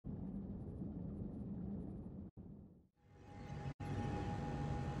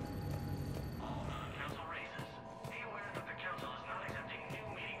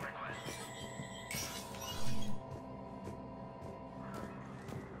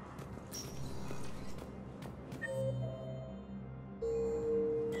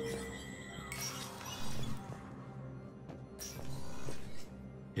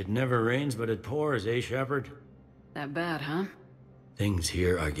It never rains, but it pours, eh, Shepard? That bad, huh? Things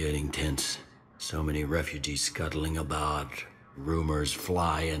here are getting tense. So many refugees scuttling about, rumors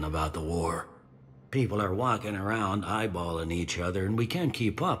flying about the war. People are walking around eyeballing each other, and we can't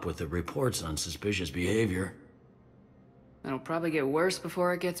keep up with the reports on suspicious behavior. It'll probably get worse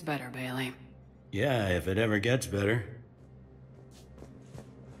before it gets better, Bailey. Yeah, if it ever gets better.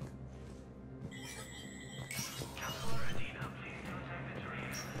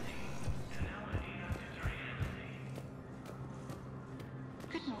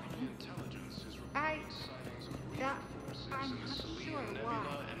 Good morning. I'm not sure why.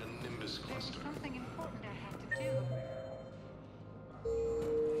 There's something important I have to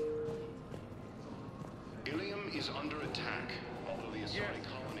do. Ilium is under attack. Although the Asari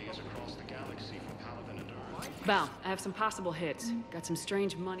colony is across the galaxy from Palaven and Earth. Val, I have some possible hits. Got some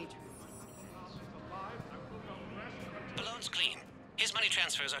strange money. Balloon's clean. His money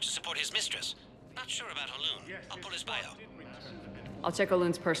transfers are to support his mistress. Not sure about Haloon. I'll pull his bio. I'll check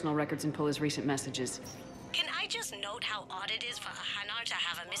Aloon's personal records and pull his recent messages. Can I just note how odd it is for a Hanar to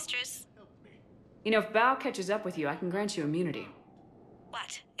have a mistress? You know, if Bao catches up with you, I can grant you immunity.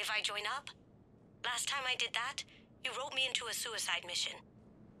 What, if I join up? Last time I did that, you wrote me into a suicide mission.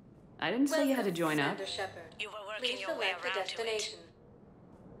 I didn't say you had to join up. Commander Shepard. You were working Please your way select the around to it. destination.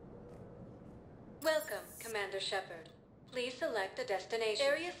 Welcome, Commander Shepard. Please select a destination.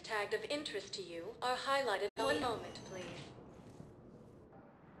 Areas tagged of interest to you are highlighted. One moment, please.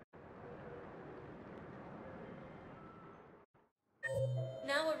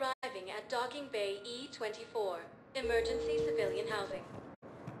 Now arriving at Docking Bay E-24. Emergency civilian housing.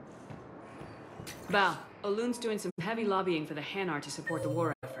 Val, Aloon's doing some heavy lobbying for the Hanar to support the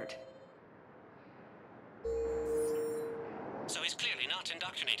war effort. So he's clearly not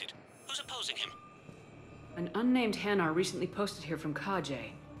indoctrinated. Who's opposing him? An unnamed Hanar recently posted here from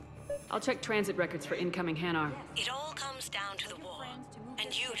Kajay. I'll check transit records for incoming Hanar. It all comes down to the war,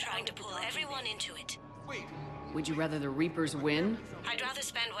 and you trying to pull everyone into it. Would you rather the Reapers win? I'd rather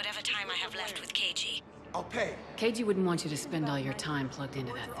spend whatever time I have left with KG. I'll pay. KG wouldn't want you to spend all your time plugged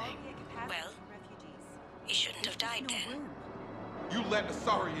into that thing. Well, he shouldn't have died then. You let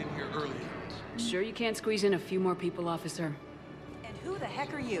Asari in here earlier. Sure you can't squeeze in a few more people, officer? And who the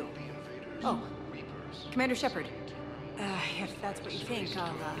heck are you? Oh, Commander Shepard. If that's what you think,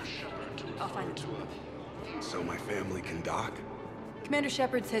 I'll find it. So my family can dock? Commander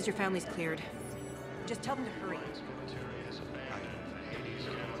Shepard says your family's cleared. Just tell them to hurry.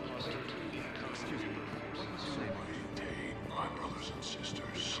 My brothers and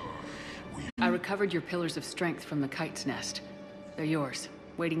sisters. I recovered your pillars of strength from the kite's nest. They're yours,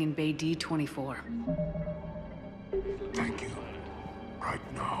 waiting in Bay D-24. Thank you. Right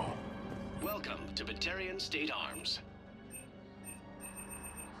now. Welcome to Batarian State Arms.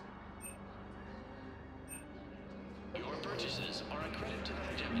 Your purchases are a credit to the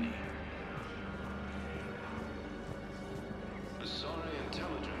hegemony. Asari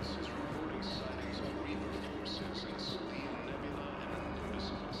intelligence is reporting sightings of Reaper forces in Selene Nebula and the Nimbus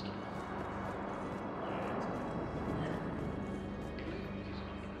cluster.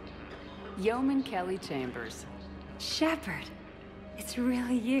 Yeoman Kelly Chambers. Shepard, it's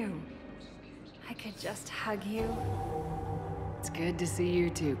really you. I could just hug you. It's good to see you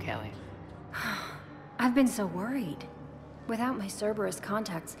too, Kelly. I've been so worried. Without my Cerberus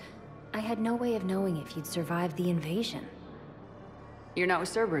contacts, I had no way of knowing if you'd survived the invasion. You're not with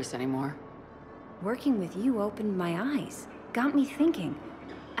Cerberus anymore. Working with you opened my eyes, got me thinking.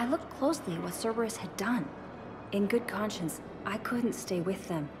 I looked closely at what Cerberus had done. In good conscience, I couldn't stay with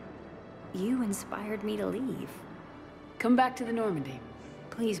them. You inspired me to leave. Come back to the Normandy.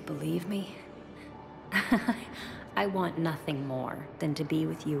 Please believe me. I want nothing more than to be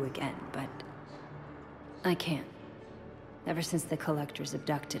with you again, but I can't. Ever since the Collectors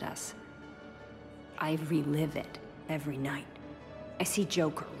abducted us, I relive it every night. I see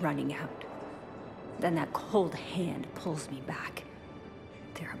Joker running out. Then that cold hand pulls me back.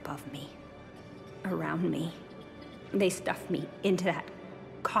 They're above me, around me. They stuff me into that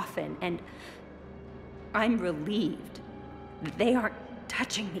coffin, and I'm relieved that they aren't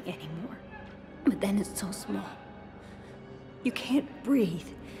touching me anymore. But then it's so small. You can't breathe.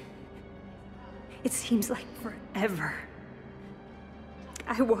 It seems like forever.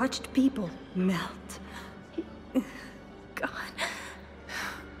 I watched people melt. God.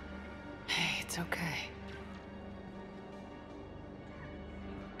 Hey, it's okay.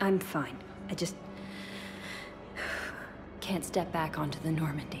 I'm fine. I just can't step back onto the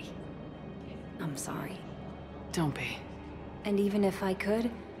Normandy. I'm sorry. Don't be. And even if I could,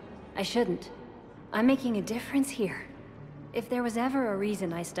 I shouldn't. I'm making a difference here. If there was ever a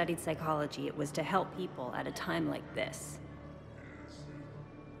reason I studied psychology, it was to help people at a time like this.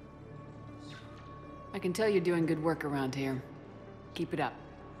 I can tell you're doing good work around here. Keep it up.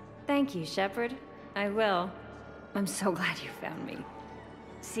 Thank you, Shepard. I will. I'm so glad you found me.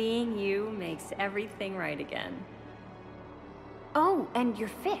 Seeing you makes everything right again. Oh, and your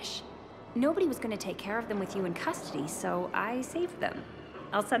fish. Nobody was going to take care of them with you in custody, so I saved them.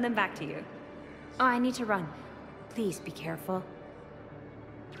 I'll send them back to you. Oh, I need to run. Please be careful.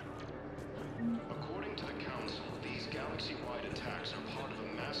 According to the Council, these galaxy-wide attacks are part of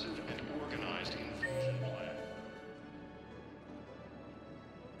a massive and organized invasion plan.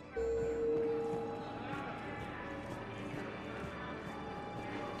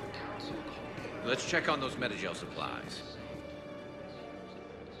 Let's check on those Metagel supplies.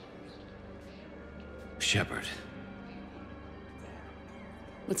 Shepard.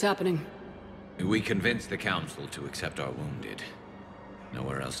 What's happening? We convinced the Council to accept our wounded.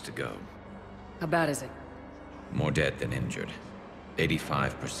 Nowhere else to go. How bad is it? More dead than injured.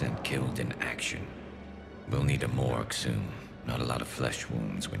 85% killed in action. We'll need a morgue soon. Not a lot of flesh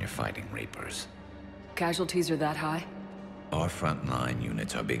wounds when you're fighting Reapers. Casualties are that high? Our frontline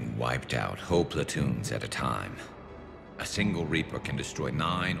units are being wiped out, whole platoons at a time. A single Reaper can destroy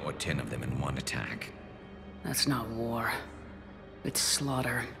 9 or 10 of them in one attack. That's not war. It's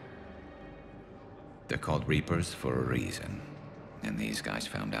slaughter. They're called Reapers for a reason. And these guys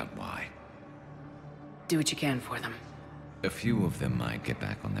found out why. Do what you can for them. A few of them might get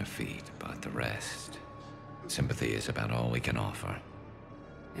back on their feet, but the rest... Sympathy is about all we can offer.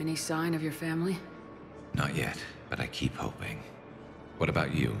 Any sign of your family? Not yet, but I keep hoping. What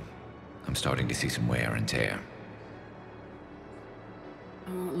about you? I'm starting to see some wear and tear.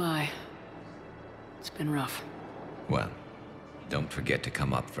 I won't lie. It's been rough. Well, don't forget to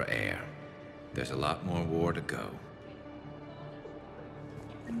come up for air. There's a lot more war to go.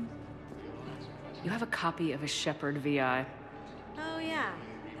 You have a copy of a Shepard VI. Oh yeah,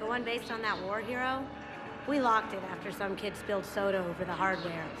 the one based on that war hero? We locked it after some kid spilled soda over the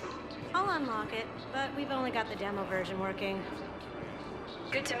hardware. I'll unlock it, but we've only got the demo version working.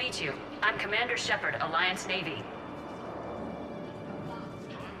 Good to meet you. I'm Commander Shepard, Alliance Navy.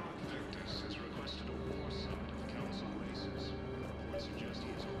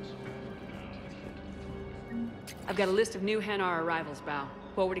 I've got a list of new Hanar arrivals, Bao.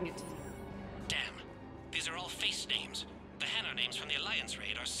 Forwarding it to you. Damn. These are all face names. The Hanar names from the Alliance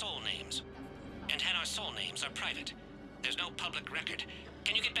raid are soul names. And Hanar soul names are private. There's no public record.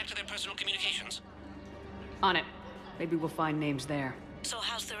 Can you get back to their personal communications? On it. Maybe we'll find names there. So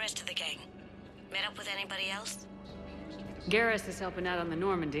how's the rest of the gang? Met up with anybody else? Garrus is helping out on the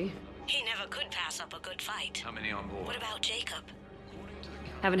Normandy. He never could pass up a good fight. How many on board? What about Jacob?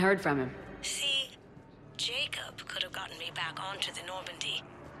 Haven't heard from him. See, Jacob could have gotten me back onto the Normandy.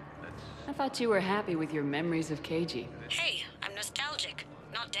 I thought you were happy with your memories of KG. Hey, I'm nostalgic,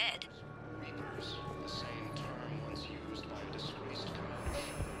 not dead. Reapers, the same term once used by a disgraced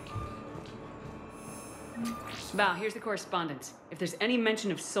commander. Bao, here's the correspondence. If there's any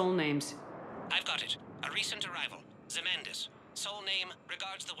mention of soul names... I've got it. A recent arrival. Zemandis. Soul name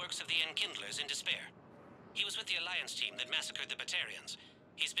regards the works of the Enkindlers in despair. He was with the Alliance team that massacred the Batarians.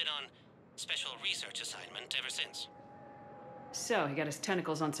 He's been on special research assignment ever since. So, he got his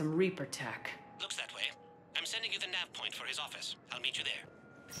tentacles on some Reaper tech. Looks that way. I'm sending you the nav point for his office. I'll meet you there.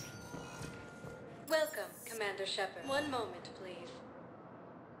 Welcome, Commander Shepard. One moment, please.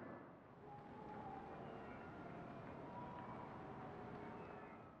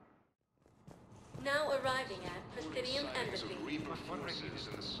 Now arriving at Presidium Embassy. Reaper forces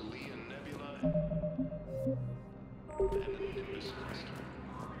in the Selene Nebula and the Nimbus cluster.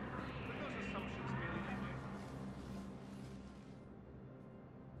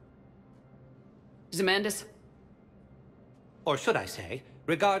 Zemandis? Or should I say,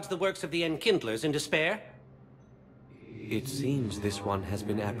 regards the works of the Enkindlers in despair? It seems this one has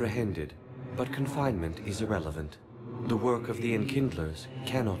been apprehended, but confinement is irrelevant. The work of the Enkindlers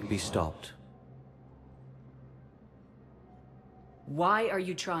cannot be stopped. Why are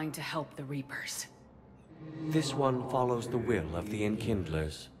you trying to help the Reapers? This one follows the will of the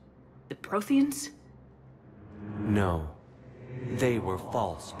Enkindlers. The Protheans? No. They were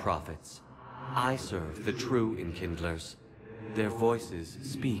false prophets. I serve the true Enkindlers. Their voices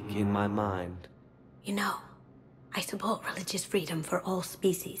speak in my mind. You know, I support religious freedom for all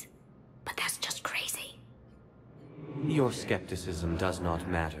species, but that's just crazy. Your skepticism does not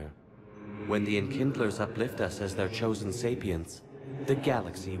matter. When the Enkindlers uplift us as their chosen sapients, the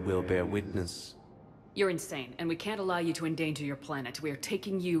galaxy will bear witness. You're insane, and we can't allow you to endanger your planet. We are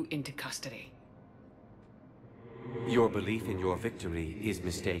taking you into custody. Your belief in your victory is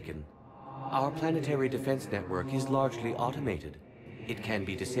mistaken. Our planetary defense network is largely automated. It can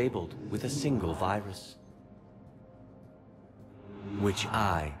be disabled with a single virus. Which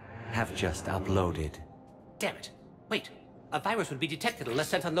I have just uploaded. Damn it. Wait. A virus would be detected unless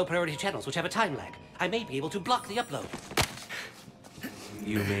sent on low-priority channels, which have a time lag. I may be able to block the upload.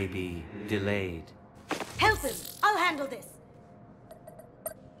 You may be delayed. Help him! I'll handle this!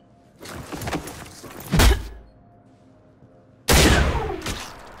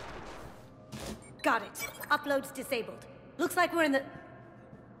 Got it. Upload's disabled. Looks like we're in the...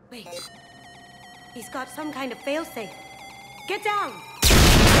 Wait. He's got some kind of failsafe. Get down!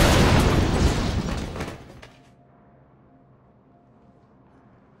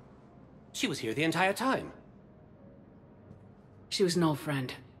 She was here the entire time. She was an old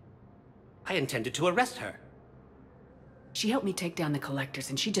friend. I intended to arrest her. She helped me take down the Collectors,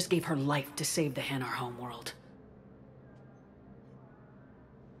 and she just gave her life to save the Hanar homeworld.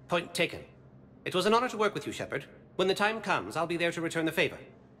 Point taken. It was an honor to work with you, Shepard. When the time comes, I'll be there to return the favor.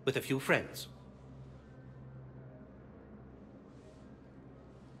 With a few friends.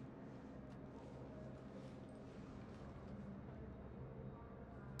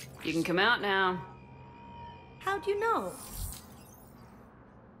 You can come out now. How'd you know?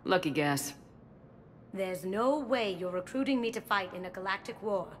 Lucky guess. There's no way you're recruiting me to fight in a galactic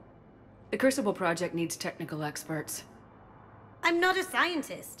war. The Crucible Project needs technical experts. I'm not a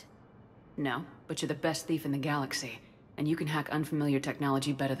scientist. No, but you're the best thief in the galaxy, and you can hack unfamiliar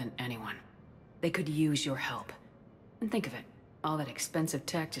technology better than anyone. They could use your help. And think of it, all that expensive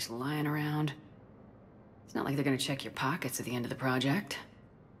tech just lying around. It's not like they're gonna check your pockets at the end of the project.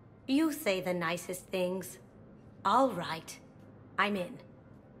 You say the nicest things. All right. I'm in.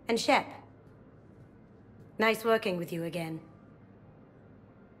 And Shep. Nice working with you again.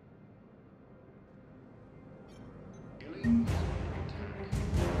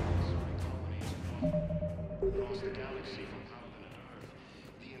 Across the galaxy from Paladin and Earth,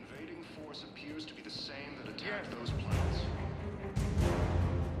 the invading force appears to be the same that attacked those planets.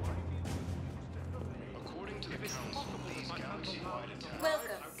 According to the Council, these galaxy-wide attacks...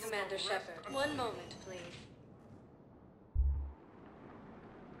 Welcome, Commander Shepard. One moment, please.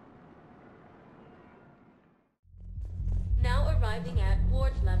 Now arriving at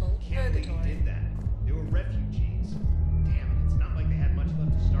ward level, Can't believe Purgatory. you did that. They were refugees. Damn it, it's not like they had much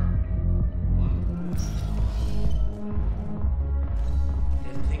left to start with. Wow.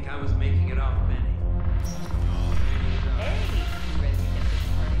 Didn't think I was making it off many. Hey, you ready to get this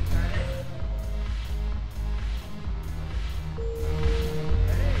party started?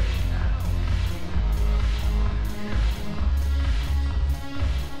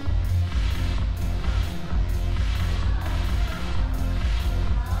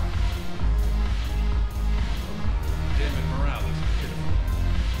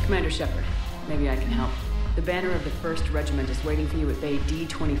 Commander Shepard, maybe I can help. The banner of the 1st Regiment is waiting for you at Bay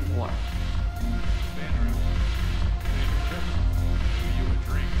D-24.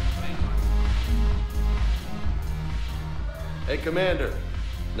 Hey, Commander.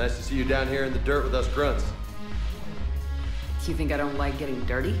 Nice to see you down here in the dirt with us grunts. You think I don't like getting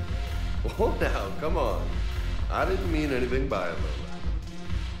dirty? Oh, now, come on. I didn't mean anything by it,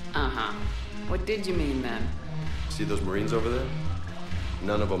 Lola. Uh-huh. What did you mean, then? See those Marines over there?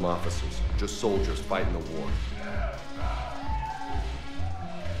 None of them officers, just soldiers fighting the war.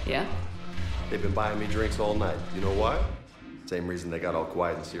 Yeah? They've been buying me drinks all night. You know why? Same reason they got all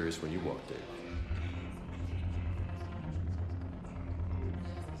quiet and serious when you walked in.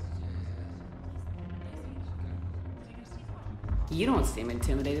 You don't seem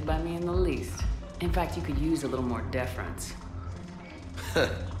intimidated by me in the least. In fact, you could use a little more deference.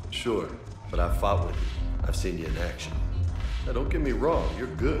 Sure, but I've fought with you. I've seen you in action. Now, don't get me wrong, you're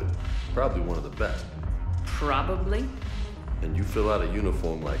good. Probably one of the best. Probably? And you fill out a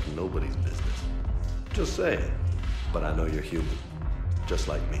uniform like nobody's business. Just saying. But I know you're human. Just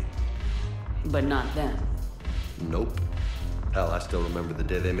like me. But not then. Nope. Hell, I still remember the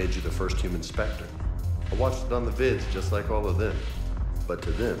day they made you the first human Spectre. I watched it on the vids, just like all of them. But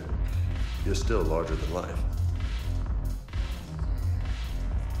to them, you're still larger than life.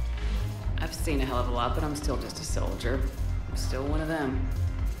 I've seen a hell of a lot, but I'm still just a soldier. I'm still one of them.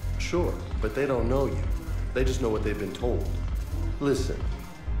 Sure, but they don't know you. They just know what they've been told. Listen,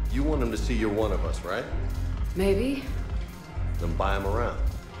 you want them to see you're one of us, right? Maybe. Then buy them around.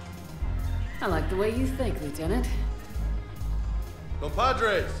 I like the way you think, Lieutenant.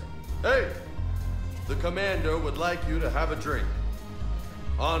 Compadres! Hey! The commander would like you to have a drink.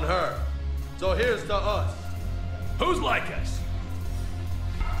 On her. So here's to us. Who's like us?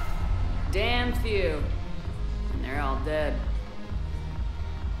 Damn few. And they're all dead.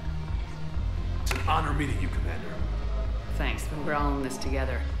 It's an honor meeting you, Commander. Thanks, but we're all in this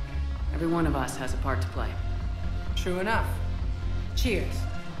together. Every one of us has a part to play. True enough. Cheers.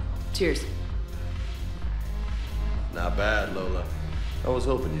 Cheers. Not bad, Lola. I was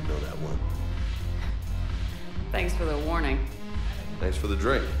hoping you'd know that one. Thanks for the warning. Thanks for the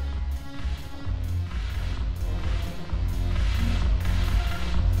drink.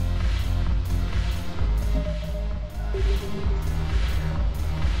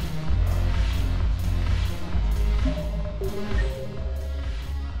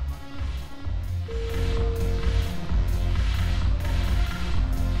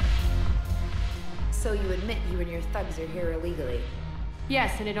 So you admit you and your thugs are here illegally?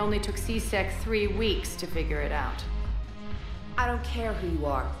 Yes, and it only took C-Sec 3 weeks to figure it out. I don't care who you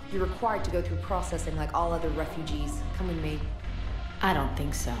are. You're required to go through processing like all other refugees. Come with me. I don't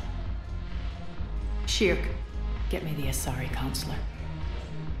think so. Shirk, get me the Asari consular.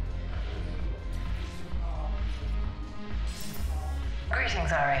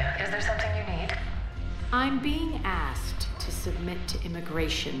 Greetings, Arya. Is there something you need? I'm being asked to submit to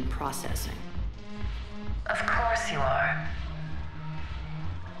immigration processing. Of course you are.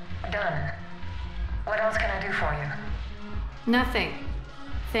 Done. What else can I do for you? Nothing.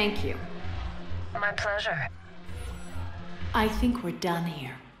 Thank you. My pleasure. I think we're done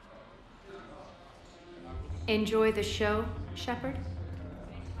here. Enjoy the show, Shepard?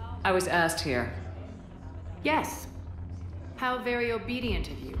 I was asked here. Yes. How very obedient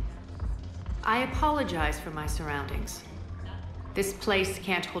of you. I apologize for my surroundings. This place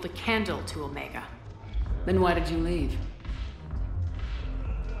can't hold a candle to Omega. Then why did you leave?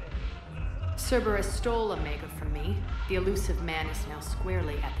 Cerberus stole Omega from me. The elusive man is now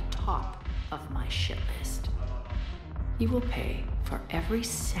squarely at the top of my shit list. He will pay for every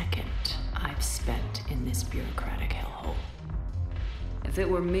second I've spent in this bureaucratic hellhole. If it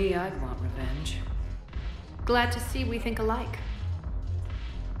were me, I'd want revenge. Glad to see we think alike.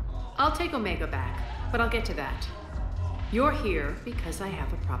 I'll take Omega back, but I'll get to that. You're here because I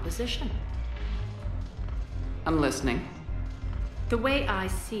have a proposition. I'm listening. The way I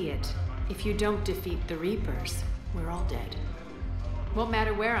see it, if you don't defeat the Reapers, we're all dead. Won't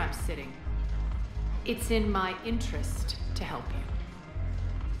matter where I'm sitting. It's in my interest to help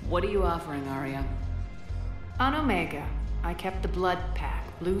you. What are you offering, Arya? On Omega, I kept the Blood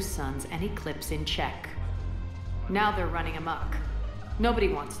Pack, Blue Suns, and Eclipse in check. Now they're running amok. Nobody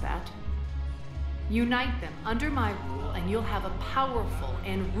wants that. Unite them under my rule, and you'll have a powerful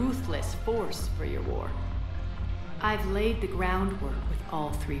and ruthless force for your war. I've laid the groundwork with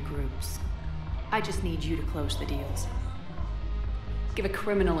all three groups. I just need you to close the deals. Give a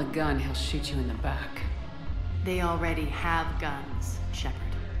criminal a gun, he'll shoot you in the back. They already have guns, Shepard.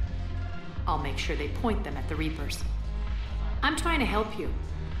 I'll make sure they point them at the Reapers. I'm trying to help you.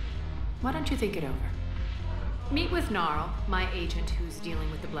 Why don't you think it over? Meet with Gnarl, my agent who's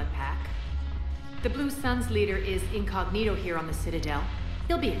dealing with the Blood Pack. The Blue Suns leader is incognito here on the Citadel.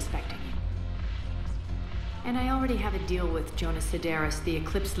 He'll be expecting you. And I already have a deal with Jonas Sidaris, the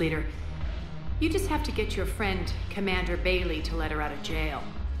Eclipse leader. You just have to get your friend, Commander Bailey, to let her out of jail.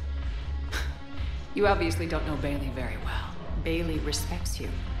 You obviously don't know Bailey very well. Bailey respects you.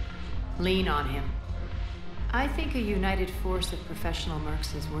 Lean on him. I think a united force of professional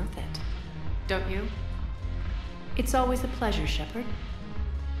mercs is worth it. Don't you? It's always a pleasure, Shepard.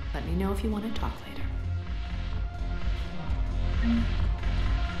 Let me know if you want to talk later.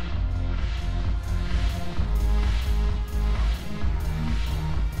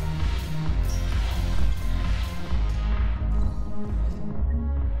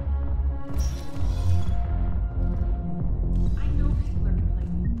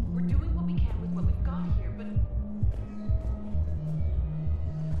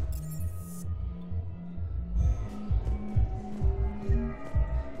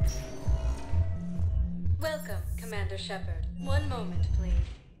 Welcome, Commander Shepard. One moment, please.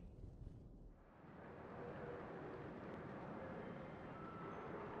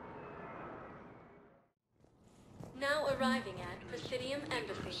 Now arriving at Presidium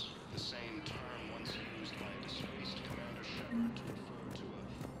Embassy. The same term once used by a disgraced Commander Shepard to refer to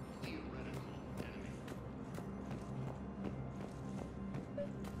a theoretical enemy.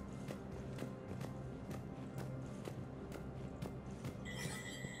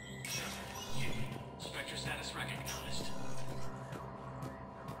 Spectre status recognized.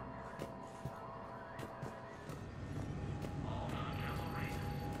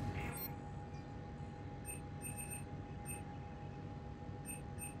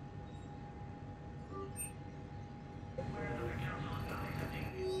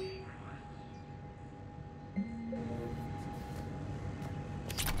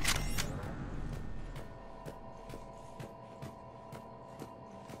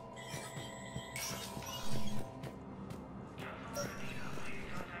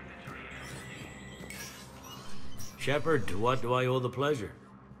 Shepard, to what do I owe the pleasure?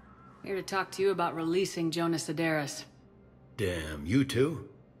 Here to talk to you about releasing Jonas Sederis. Damn, you too?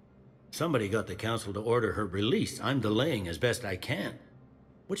 Somebody got the council to order her release. I'm delaying as best I can.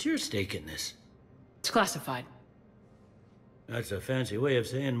 What's your stake in this? It's classified. That's a fancy way of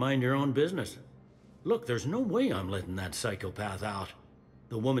saying mind your own business. Look, there's no way I'm letting that psychopath out.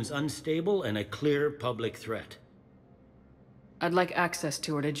 The woman's unstable and a clear public threat. I'd like access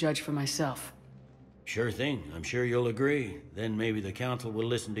to her to judge for myself. Sure thing. I'm sure you'll agree. Then maybe the council will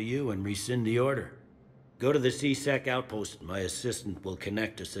listen to you and rescind the order. Go to the C-Sec outpost. My assistant will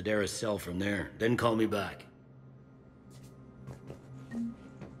connect to Sederis' cell from there. Then call me back.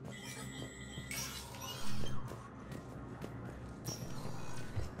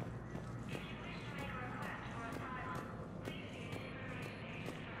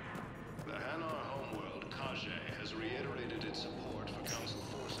 The Hanar homeworld, Kajay, has reiterated its support for Council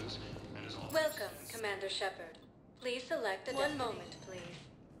forces and is also... Welcome, Commander Shepard. Please select a One moment, please.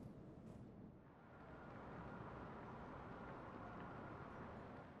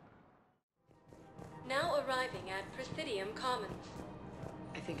 Now arriving at Presidium Commons.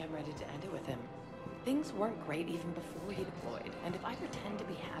 I think I'm ready to end it with him. Things weren't great even before he deployed, and if I pretend to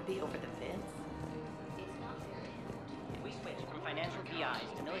be happy over the vids... If we switch from financial PIs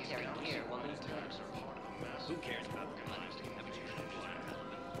to military gear, we'll lose terms. Who cares about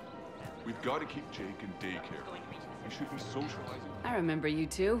We've got to keep Jake in daycare. We should be socializing. I remember you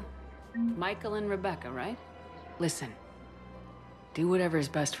two. Michael and Rebecca, right? Listen. Do whatever is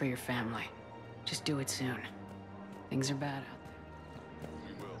best for your family. Just do it soon. Things are bad out there.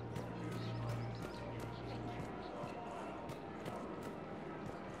 We will.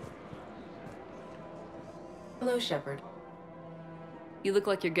 Hello, Shepard. You look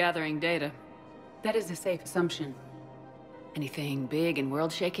like you're gathering data. That is a safe assumption. Anything big and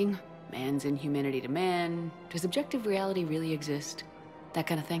world-shaking? Man's inhumanity to man? Does objective reality really exist? That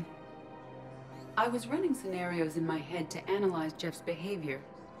kind of thing? I was running scenarios in my head to analyze Jeff's behavior.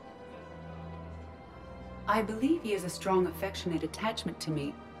 I believe he has a strong affectionate attachment to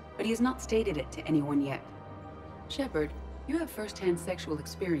me, but he has not stated it to anyone yet. Shepard, you have first-hand sexual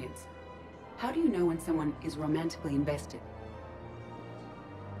experience. How do you know when someone is romantically invested?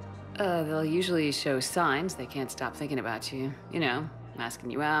 They'll usually show signs they can't stop thinking about you. You know,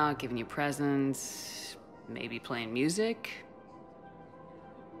 asking you out, giving you presents, maybe playing music.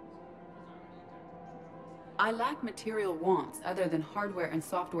 I lack material wants other than hardware and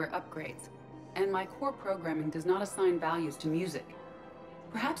software upgrades, and my core programming does not assign values to music.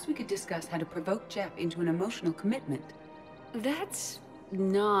 Perhaps we could discuss how to provoke Jeff into an emotional commitment. That's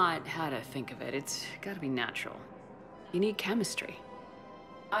not how to think of it. It's gotta be natural. You need chemistry.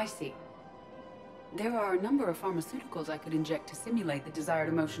 I see. There are a number of pharmaceuticals I could inject to simulate the desired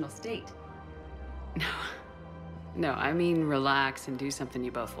emotional state. No, I mean relax and do something you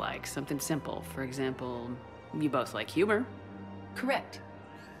both like. Something simple. For example, you both like humor. Correct.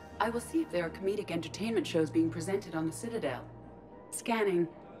 I will see if there are comedic entertainment shows being presented on the Citadel. Scanning.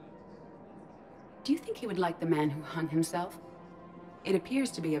 Do you think he would like The Man Who Hung Himself? It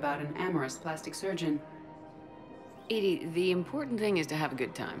appears to be about an amorous plastic surgeon. Edie, the important thing is to have a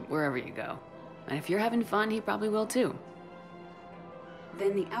good time, wherever you go. And if you're having fun, he probably will too.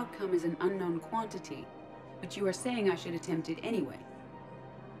 Then the outcome is an unknown quantity. But you are saying I should attempt it anyway.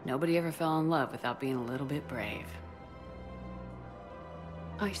 Nobody ever fell in love without being a little bit brave.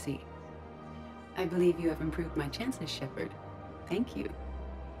 I see. I believe you have improved my chances, Shepard. Thank you.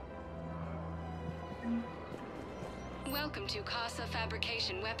 Welcome to Casa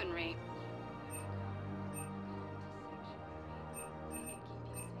Fabrication Weaponry.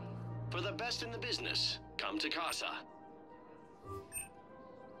 For the best in the business, come to Casa.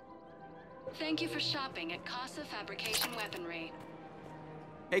 Thank you for shopping at Casa Fabrication Weaponry.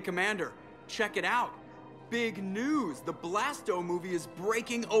 Hey, Commander, check it out. Big news! The Blasto movie is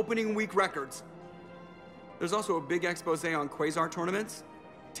breaking opening week records. There's also a big expose on Quasar tournaments,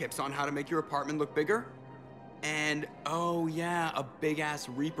 tips on how to make your apartment look bigger, and, oh yeah, a big-ass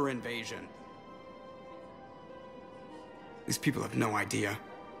Reaper invasion. These people have no idea.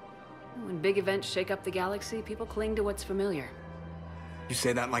 When big events shake up the galaxy, people cling to what's familiar. You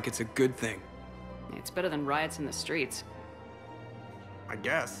say that like it's a good thing. It's better than riots in the streets. I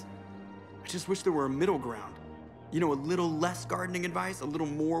guess. I just wish there were a middle ground. You know, a little less gardening advice, a little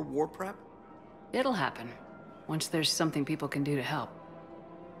more war prep. It'll happen, once there's something people can do to help.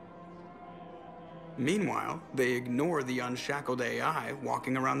 Meanwhile, they ignore the unshackled AI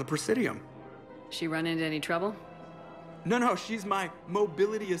walking around the Presidium. She run into any trouble? No, she's my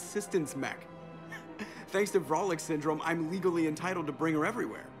mobility assistance mech. Thanks to Vrolic syndrome, I'm legally entitled to bring her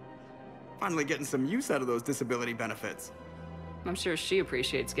everywhere. Finally getting some use out of those disability benefits. I'm sure she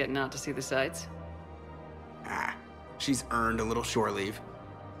appreciates getting out to see the sights. Ah, she's earned a little shore leave.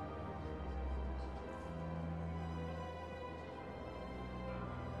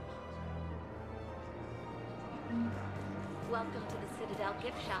 Welcome to the Citadel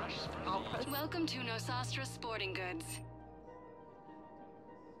gift shop. Welcome to Nosastra Sporting Goods.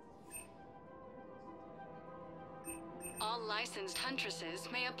 All licensed huntresses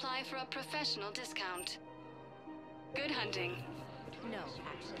may apply for a professional discount. Good hunting. No,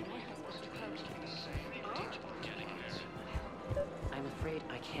 actually, my husband's approaching. I'm afraid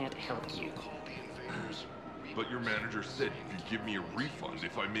I can't help you. But your manager said you'd give me a refund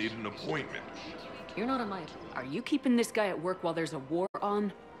if I made an appointment. You're not on my... Are you keeping this guy at work while there's a war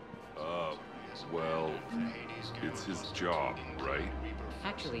on? Well, it's his job, right?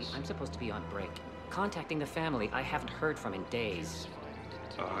 Actually, I'm supposed to be on break. Contacting the family I haven't heard from in days.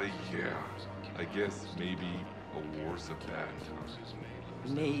 Yeah. I guess maybe a war's a bad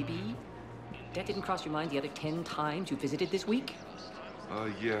time. Maybe? That didn't cross your mind the other 10 times you visited this week?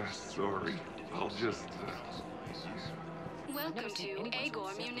 Yeah, sorry. I'll just, Welcome to Agor Getting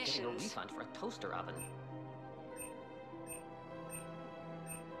a Munitions. refund for a toaster oven.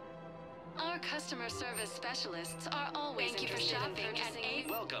 Our customer service specialists are always interested in purchasing at Agor.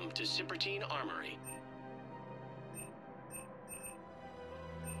 Welcome to Cipertine Armory.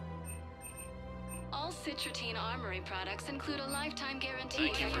 All Citrotine Armory products include a lifetime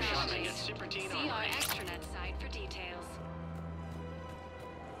guarantee. Thank you for shopping at Cipertine See our Armory. extranet site for details.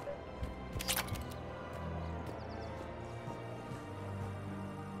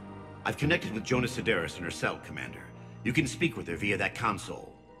 I've connected with Jonah Sedaris in her cell, Commander. You can speak with her via that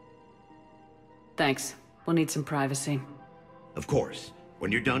console. Thanks. We'll need some privacy. Of course.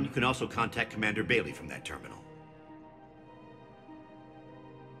 When you're done, you can also contact Commander Bailey from that terminal.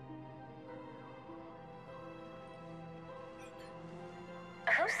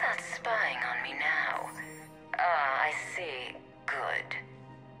 Who's that spying on me now? Ah, I see. Good.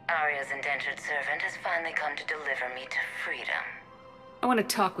 Arya's indentured servant has finally come to deliver me to freedom. I want to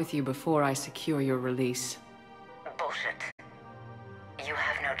talk with you before I secure your release. Bullshit. You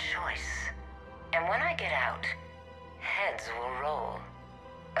have no choice. And when I get out, heads will roll.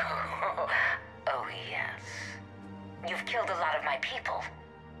 Oh, yes. You've killed a lot of my people.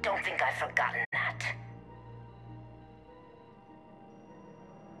 Don't think I've forgotten that.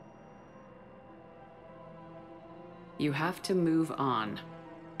 You have to move on.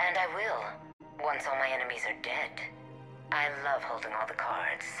 And I will, once all my enemies are dead. I love holding all the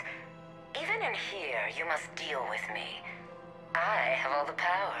cards. Even in here, you must deal with me. I have all the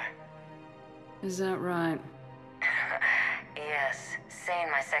power. Is that right? Yes,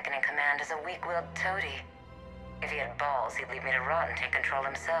 Sane, my second-in-command, is a weak-willed toady. If he had balls, he'd leave me to rot and take control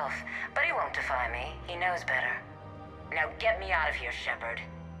himself. But he won't defy me. He knows better. Now get me out of here, Shepard.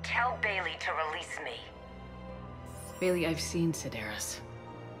 Tell Bailey to release me. Bailey, I've seen Sedaris.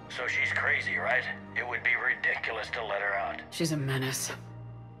 So she's crazy, right? It would be ridiculous to let her out. She's a menace.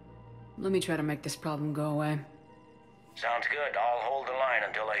 Let me try to make this problem go away. Sounds good. I'll hold the line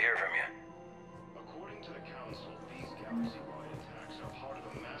until I hear from you. According to the Council, these galaxy-wide attacks are part of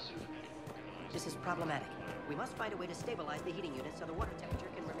a massive and organized... This is problematic. We must find a way to stabilize the heating unit so the water temperature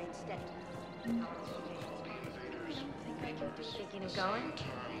can remain steady. Thinking of going?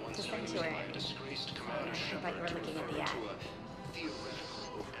 To Sanctuary. I thought you were looking at the ad.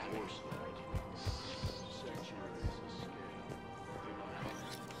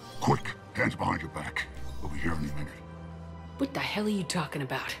 Quick, hands behind your back. We'll be here any minute. What the hell are you talking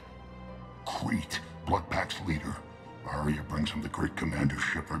about? Crete, Bloodpack's leader. Arya brings him the great Commander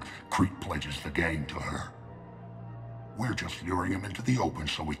Shepard. Crete pledges the gang to her. We're just luring him into the open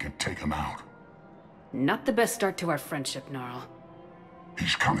so we can take him out. Not the best start to our friendship, Gnarl.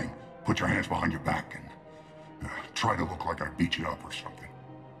 He's coming. Put your hands behind your back and try to look like I beat you up or something.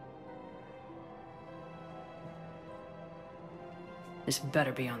 This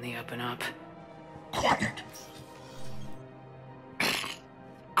better be on the up and up. Quiet!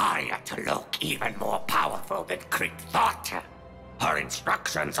 Arya to look even more powerful than Crete thought. Her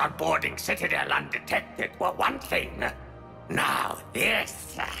instructions on boarding Citadel undetected were one thing. Now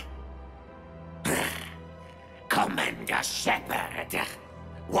this. Commander Shepard,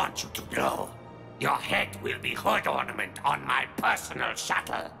 want you to know, your head will be hood ornament on my personal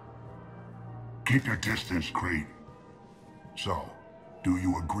shuttle. Keep your distance, Crete. So, do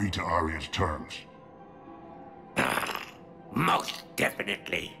you agree to Arya's terms? Most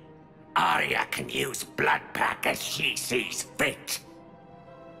definitely. Arya can use Bloodpack as she sees fit.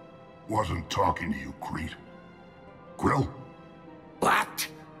 Wasn't talking to you, Crete. Grill? What?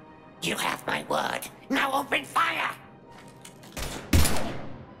 You have my word. Now open fire!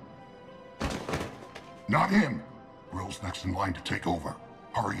 Not him. Grill's next in line to take over.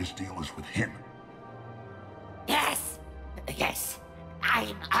 Aria's deal is with him. Yes. Yes.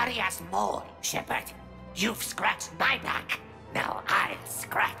 I'm Aria's mole, Shepard. You've scratched my back. Now I'll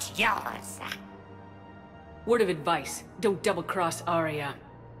scratch yours. Word of advice, don't double-cross Aria.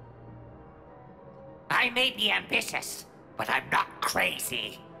 I may be ambitious, but I'm not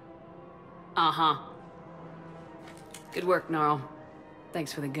crazy. Uh-huh. Good work, Gnarl.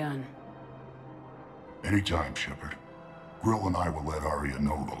 Thanks for the gun. Anytime, Shepard. Grill and I will let Aria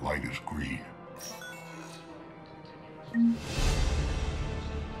know the light is green.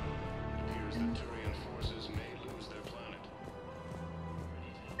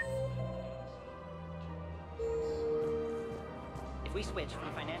 If we switch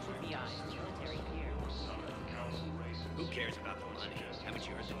from financial BI to military here, who cares about the money? Haven't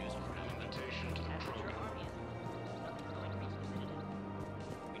you heard the news from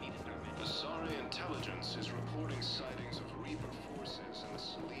The Sari intelligence is reporting sightings of Reaper forces in the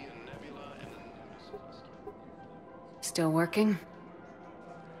Salian Nebula and the Nimbus cluster. Still working?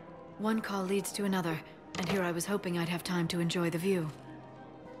 One call leads to another, and here I was hoping I'd have time to enjoy the view.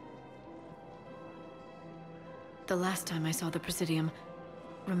 The last time I saw the Presidium,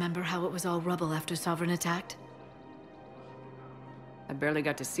 remember how it was all rubble after Sovereign attacked? I barely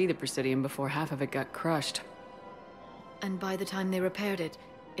got to see the Presidium before half of it got crushed. And by the time they repaired it,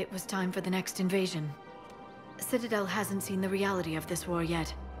 it was time for the next invasion. Citadel hasn't seen the reality of this war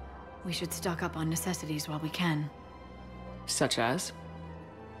yet. We should stock up on necessities while we can. Such as?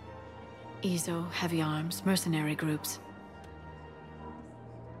 Ezo, heavy arms, mercenary groups.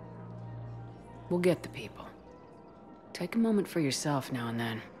 We'll get the people. Take a moment for yourself now and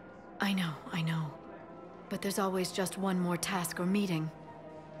then. I know. But there's always just one more task or meeting.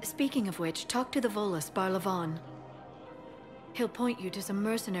 Speaking of which, talk to the Volus, Barlavon. He'll point you to some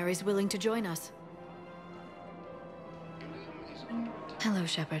mercenaries willing to join us. Hello,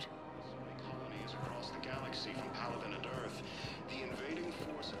 Shepard. Colonies across the galaxy from Paladin and Earth. The invading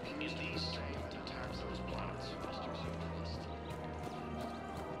force appears to be the same and attacks those planets.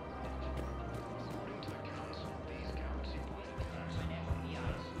 According to the Council, these galaxy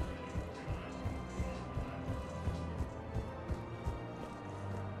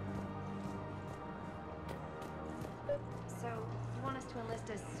So, you want us to enlist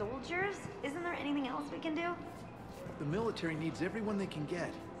as soldiers? Isn't there anything else we can do? The military needs everyone they can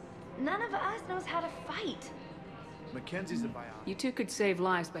get. None of us knows how to fight. Mackenzie's a biologist. You two could save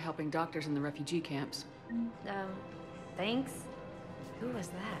lives by helping doctors in the refugee camps. Thanks. Who was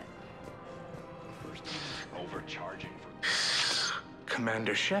that? Overcharging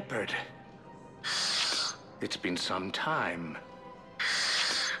Commander Shepard. It's been some time.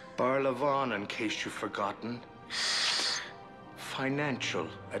 Barlavon, in case you've forgotten. Financial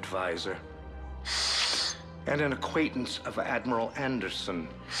advisor. And an acquaintance of Admiral Anderson.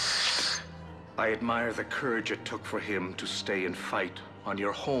 I admire the courage it took for him to stay and fight on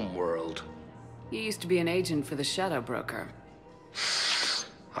your home world. You used to be an agent for the Shadow Broker.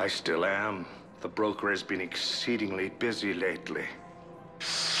 I still am. The broker has been exceedingly busy lately.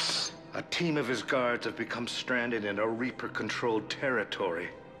 A team of his guards have become stranded in a Reaper-controlled territory.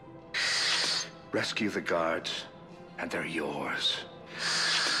 Rescue the guards, and they're yours.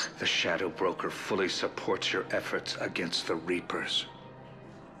 The Shadow Broker fully supports your efforts against the Reapers.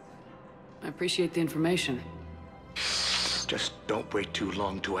 I appreciate the information. Just don't wait too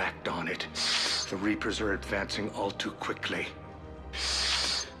long to act on it. The Reapers are advancing all too quickly.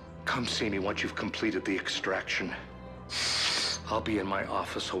 Come see me once you've completed the extraction. I'll be in my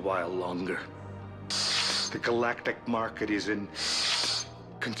office a while longer. The galactic market is in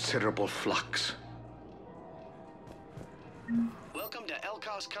considerable flux. Welcome to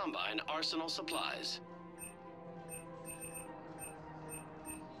Elkos Combine Arsenal Supplies.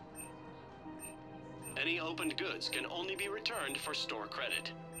 Any opened goods can only be returned for store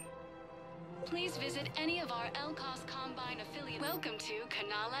credit. Please visit any of our Elkos Combine affiliates. Welcome to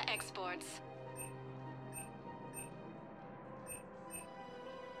Kanala Exports.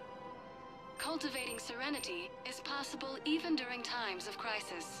 Cultivating serenity is possible even during times of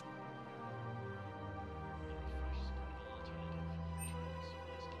crisis.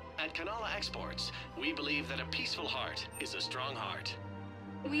 At Kanala Exports, we believe that a peaceful heart is a strong heart.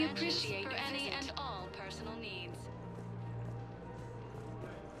 We appreciate for any and all personal needs.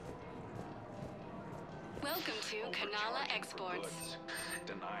 Welcome to Kanala Exports.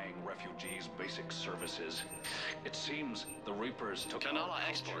 Denying refugees basic services. It seems the Reapers took... Kanala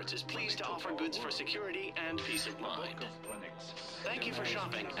Exports is pleased to offer goods for security and peace of mind. Thank you for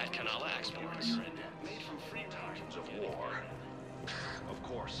shopping at Kanala Exports. Made from free margins of war. Of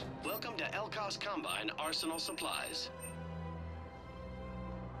course. Welcome to Elkos Combine Arsenal Supplies.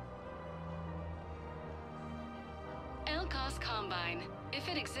 Elkos Combine. If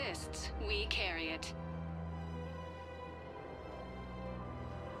it exists, we carry it.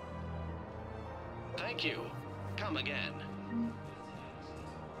 Thank you. Come again.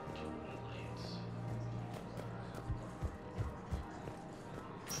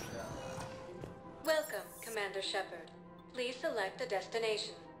 Welcome, Commander Shepard. Please select a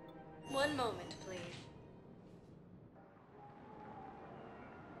destination. One moment, please.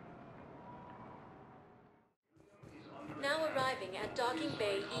 Now arriving at Docking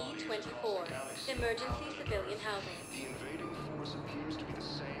Bay E-24, emergency civilian housing. The invading force appears to be the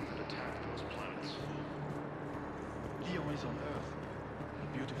same that attacked those planets. Leo is on Earth.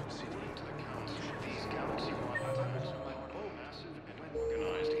 A beautiful city. According to the Council, these galaxy-wide attacks are part of a massive and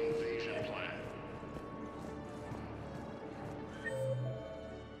organized invasion plan.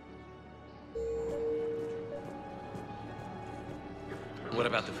 What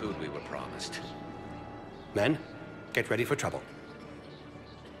about the food we were promised? Men, get ready for trouble.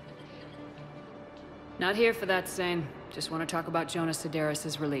 Not here for that, Zane. Just want to talk about Jonas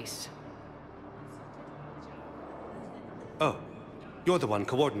Sedaris' release. Oh, you're the one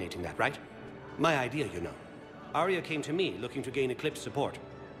coordinating that, right? My idea, you know. Arya came to me looking to gain Eclipse support.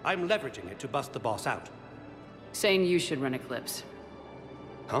 I'm leveraging it to bust the boss out. Saying you should run Eclipse.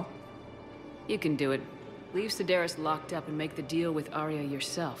 Huh? You can do it. Leave Sedaris locked up and make the deal with Arya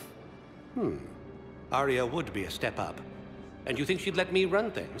yourself. Arya would be a step up. And you think she'd let me run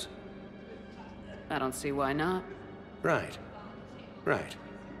things? I don't see why not. Right. Right.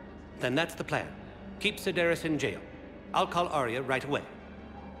 Then that's the plan. Keep Sedaris in jail. I'll call Arya right away.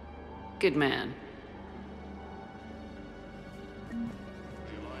 Good man.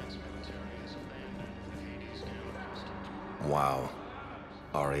 Wow.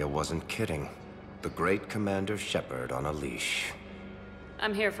 Arya wasn't kidding. The great Commander Shepard on a leash.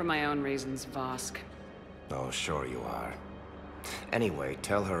 I'm here for my own reasons, Vosk. Oh, sure you are. Anyway,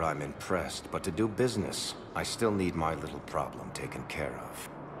 tell her I'm impressed, but to do business, I still need my little problem taken care of.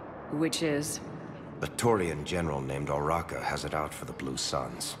 Which is? A Turian general named Oraka has it out for the Blue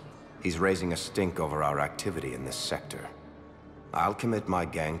Suns. He's raising a stink over our activity in this sector. I'll commit my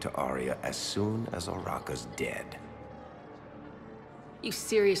gang to Arya as soon as Oraka's dead. You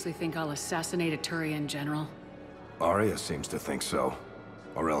seriously think I'll assassinate a Turian general? Arya seems to think so.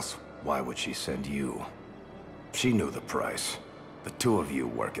 Or else, why would she send you? She knew the price. The two of you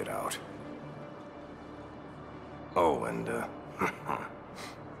work it out. Oh, and,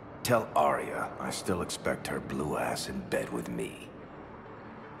 tell Arya I still expect her blue ass in bed with me.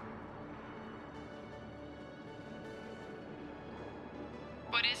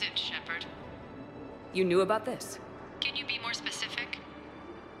 What is it, Shepard? You knew about this? Can you be more specific?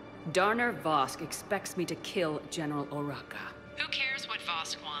 Darner Vosk expects me to kill General Oraka. Who cares what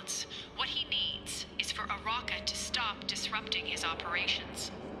Vosk wants? What he needs is for Oraka to stop disrupting his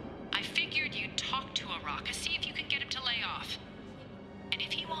operations. I figured you'd talk to Oraka, see if you can get him to lay off. And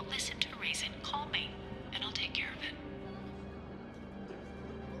if he won't listen to reason, call me, and I'll take care of it.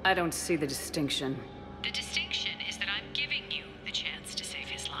 I don't see the distinction. The distinction is that I'm giving you the chance to save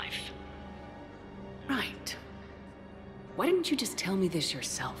his life. Right. Why didn't you just tell me this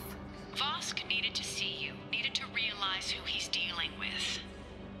yourself? Vosk needed to see you, needed to realize who he's dealing with.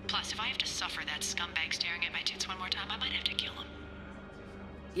 Plus, if I have to suffer that scumbag staring at my tits one more time, I might have to kill him.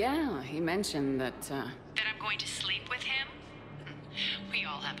 Yeah, he mentioned that, That I'm going to sleep with him? We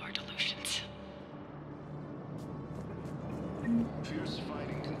all have our delusions. Fierce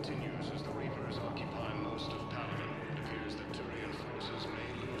fighting continues as the Reapers occupy most of Paladin. It appears that Turian forces may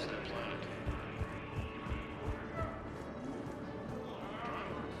lose their planet.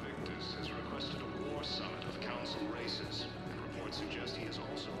 Victus has requested a war summit of Council races, and reports suggest he has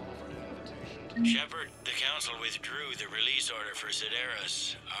also offered an invitation to... Shepard, the Council withdrew the release order for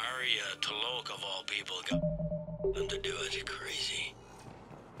Sedaris. Arya T'Loak, of all people, got them to do it. Crazy.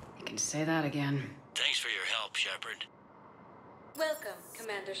 You can say that again. Thanks for your help, Shepard. Welcome,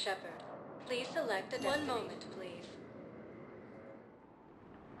 Commander Shepard. Please select a destination. One moment, please.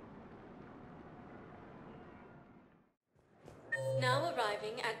 Now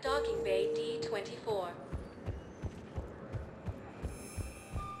arriving at Docking Bay D-24.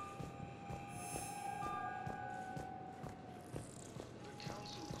 The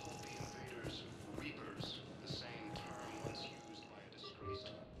Council called the invaders Reapers.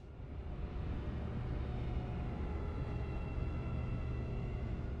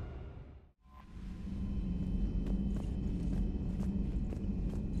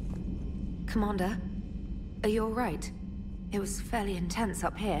 Commander, are you alright? It was fairly intense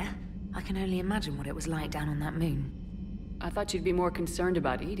up here. I can only imagine what it was like down on that moon. I thought you'd be more concerned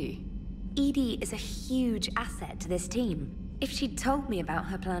about EDI. EDI is a huge asset to this team. If she'd told me about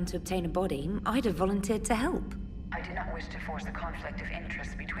her plan to obtain a body, I'd have volunteered to help. I do not wish to force a conflict of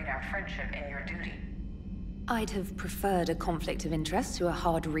interest between our friendship and your duty. I'd have preferred a conflict of interest to a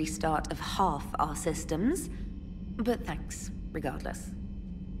hard restart of half our systems. But thanks, regardless.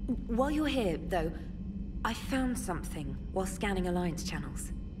 While you're here, though, I found something while scanning Alliance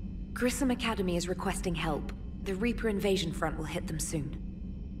channels. Grissom Academy is requesting help. The Reaper invasion front will hit them soon.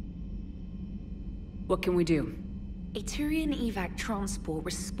 What can we do? A Turian evac transport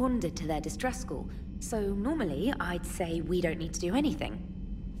responded to their distress call, so normally I'd say we don't need to do anything.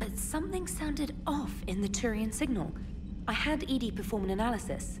 But something sounded off in the Turian signal. I had EDI perform an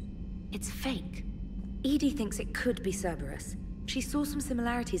analysis. It's fake. EDI thinks it could be Cerberus. She saw some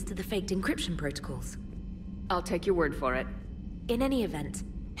similarities to the faked encryption protocols. I'll take your word for it. In any event,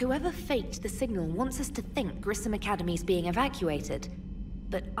 whoever faked the signal wants us to think Grissom Academy's being evacuated.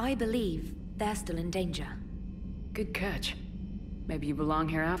 But I believe they're still in danger. Good catch. Maybe you belong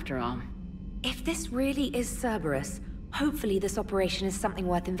here after all. If this really is Cerberus, hopefully this operation is something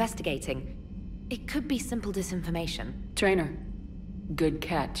worth investigating. It could be simple disinformation. Trainer, good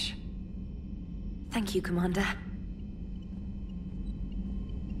catch. Thank you, Commander.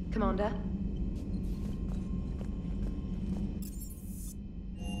 Commander?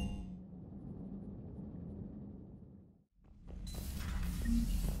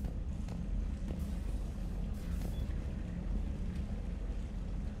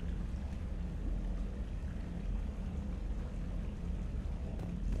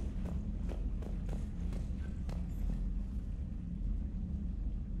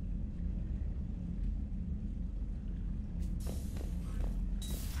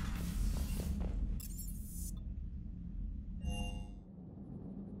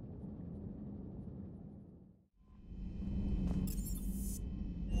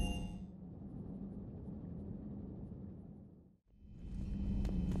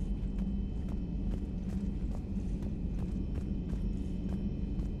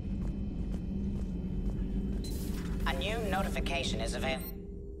 A new notification is available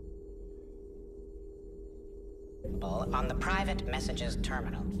on the private messages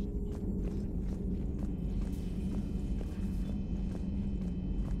terminal.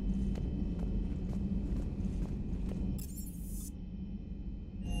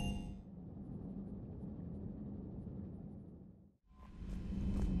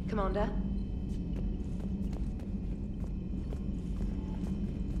 Commander?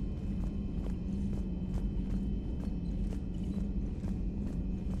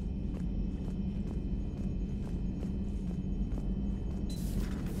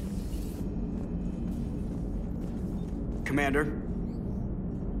 Commander?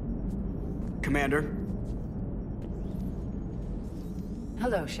 Commander?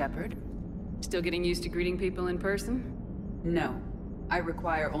 Hello, Shepard. Still getting used to greeting people in person? No. I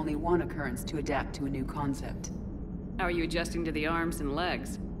require only one occurrence to adapt to a new concept. How are you adjusting to the arms and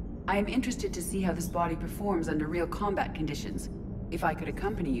legs? I am interested to see how this body performs under real combat conditions, if I could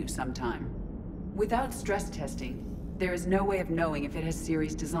accompany you sometime. Without stress testing, there is no way of knowing if it has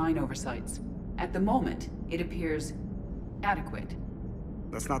serious design oversights. At the moment, it appears adequate.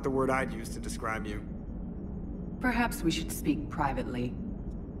 That's not the word I'd use to describe you. Perhaps we should speak privately.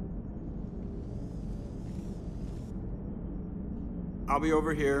 I'll be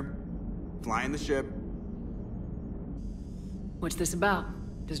over here, flying the ship. What's this about?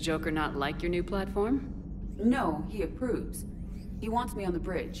 Does Joker not like your new platform? No, he approves. He wants me on the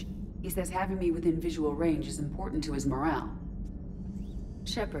bridge. He says having me within visual range is important to his morale.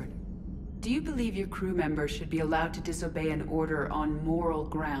 Shepard, do you believe your crew members should be allowed to disobey an order on moral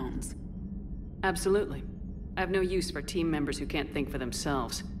grounds? Absolutely. I have no use for team members who can't think for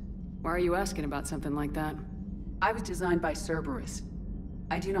themselves. Why are you asking about something like that? I was designed by Cerberus.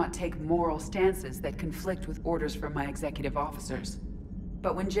 I do not take moral stances that conflict with orders from my executive officers.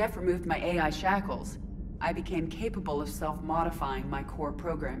 But when Jeff removed my AI shackles, I became capable of self-modifying my core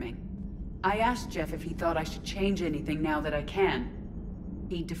programming. I asked Jeff if he thought I should change anything now that I can.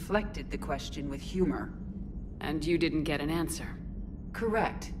 He deflected the question with humor. And you didn't get an answer?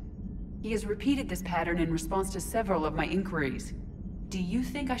 Correct. He has repeated this pattern in response to several of my inquiries. Do you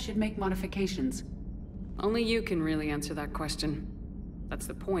think I should make modifications? Only you can really answer that question. That's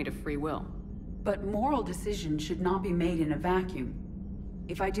the point of free will. But moral decisions should not be made in a vacuum.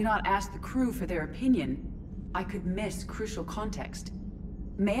 If I do not ask the crew for their opinion, I could miss crucial context.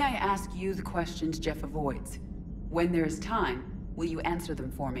 May I ask you the questions Jeff avoids? When there is time, will you answer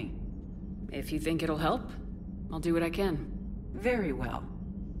them for me? If you think it'll help, I'll do what I can. Very well.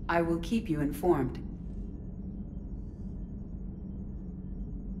 I will keep you informed.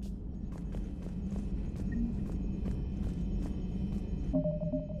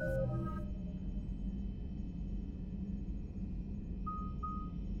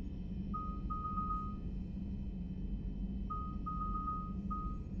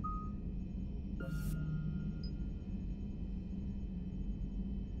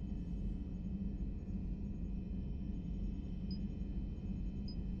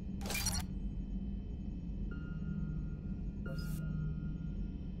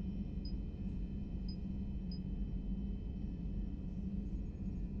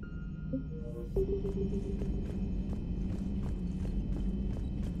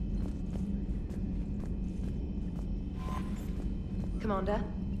 Commander?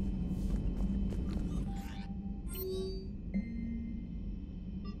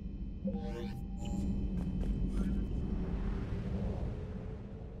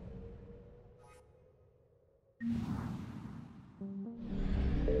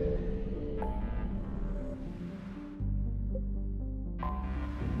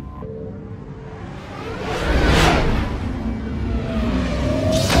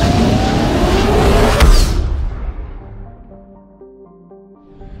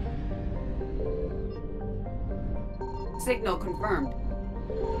 Signal confirmed.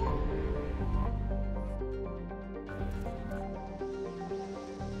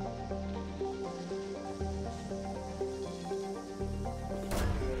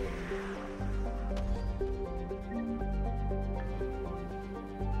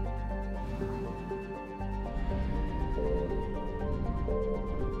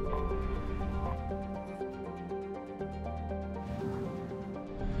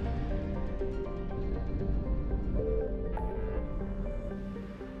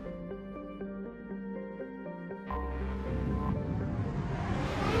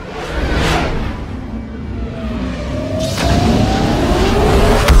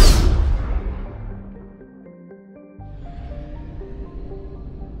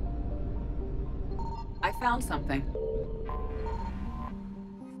 I found something.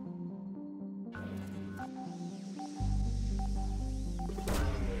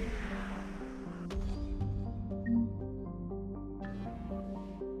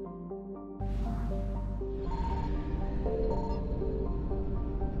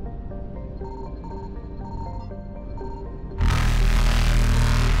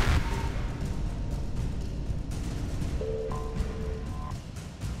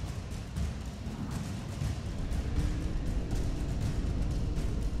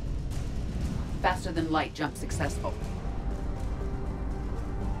 Faster than light jump successful.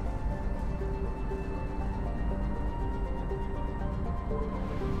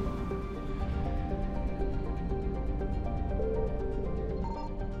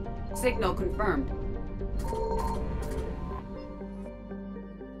 Signal confirmed.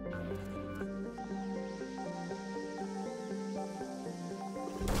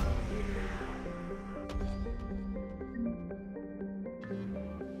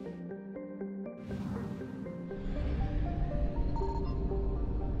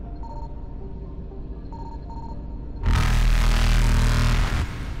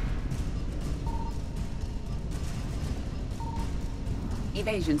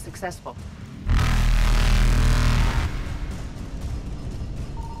 Evasion successful.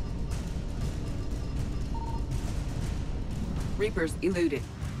 Reapers eluded.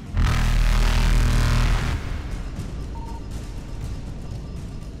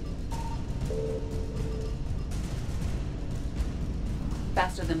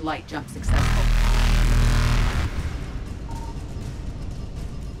 Faster than light jump successful.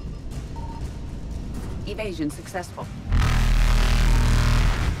 Evasion successful.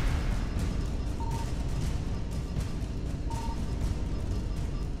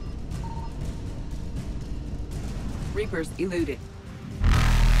 Reapers eluded.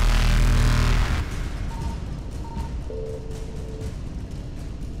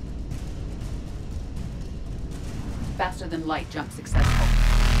 Faster than light jump successful.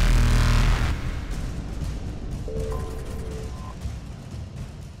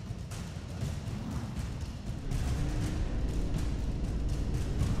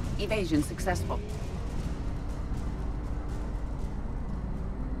 Evasion successful.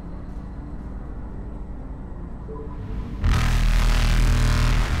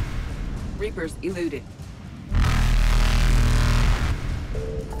 Reapers eluded.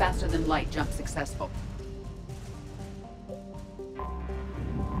 Faster than light jump successful.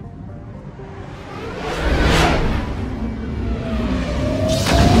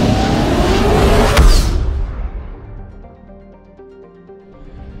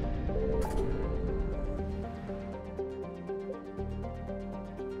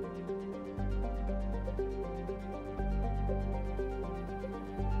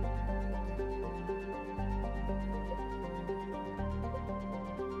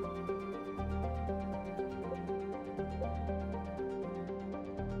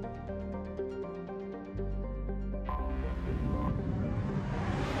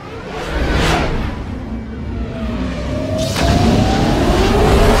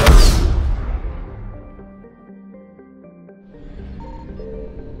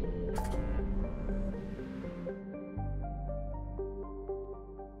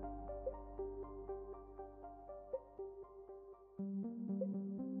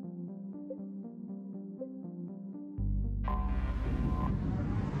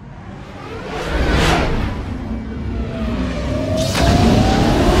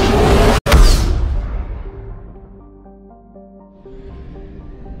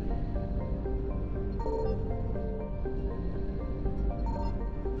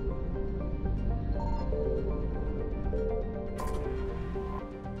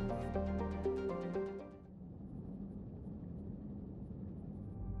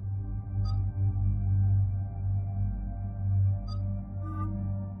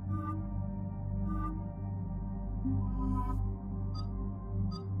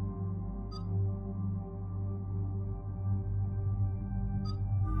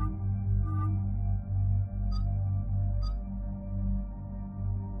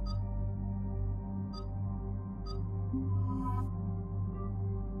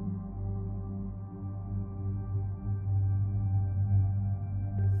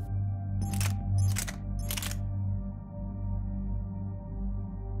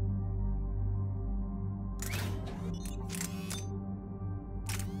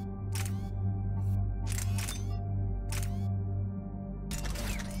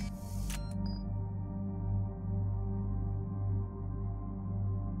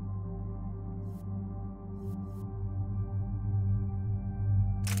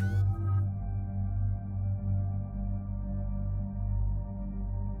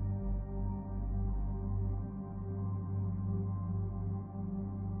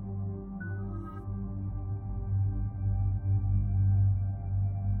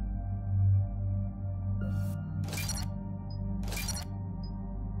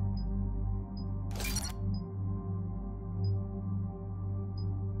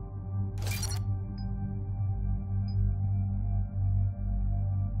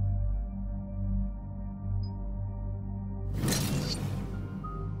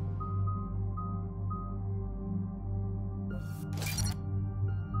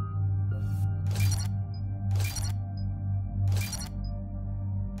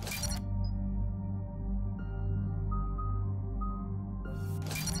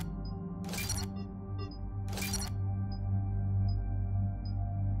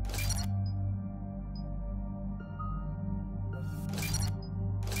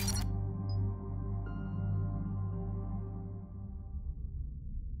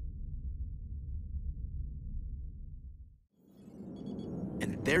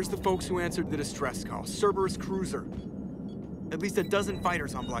 There's the folks who answered the distress call. Cerberus cruiser. At least a dozen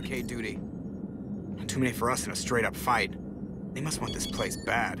fighters on blockade duty. Not too many for us in a straight-up fight. They must want this place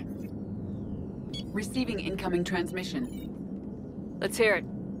bad. Receiving incoming transmission. Let's hear it.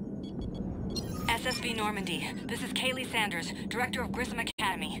 SSB Normandy. This is Kaylee Sanders, Director of Grissom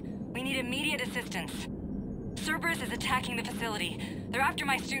Academy. We need immediate assistance. Cerberus is attacking the facility. They're after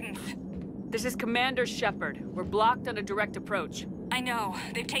my students. This is Commander Shepard. We're blocked on a direct approach. I know.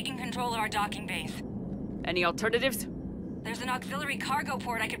 They've taken control of our docking base. Any alternatives? There's an auxiliary cargo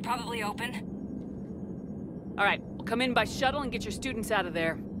port I could probably open. All right, we'll come in by shuttle and get your students out of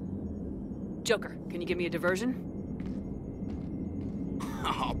there. Joker, can you give me a diversion?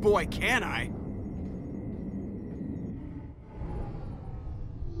 Oh boy, can I!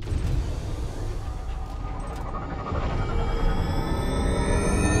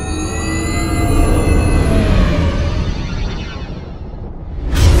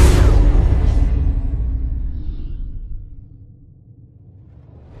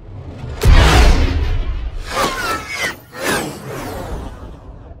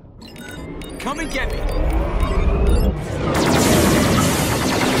 Come and get me!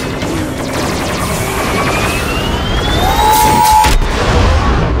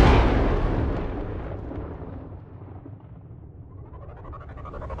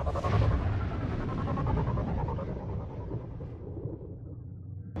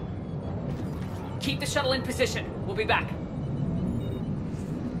 Keep the shuttle in position. We'll be back.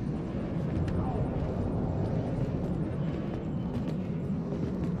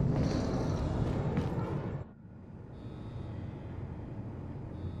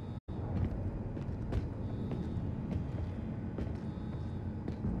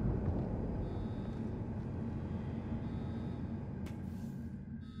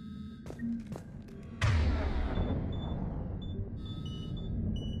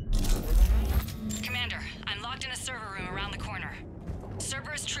 Commander, I'm locked in a server room around the corner.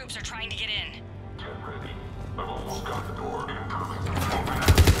 Cerberus troops are trying to get in. Get ready. I've almost got the door incoming.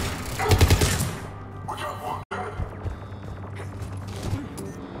 We got one dead.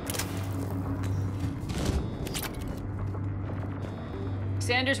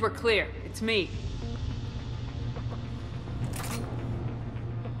 Sanders, we're clear. It's me.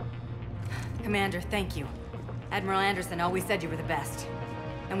 Commander, thank you. Admiral Anderson always said you were the best.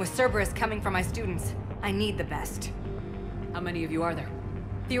 And with Cerberus coming for my students, I need the best. How many of you are there?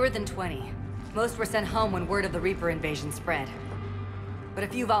 Fewer than 20. Most were sent home when word of the Reaper invasion spread. But a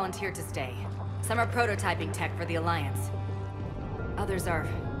few volunteered to stay. Some are prototyping tech for the Alliance. Others are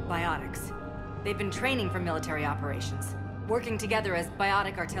biotics. They've been training for military operations, working together as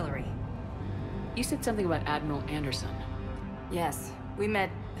biotic artillery. You said something about Admiral Anderson. Yes, we met,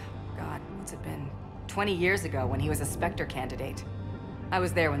 God, what's it been? 20 years ago when he was a Spectre candidate. I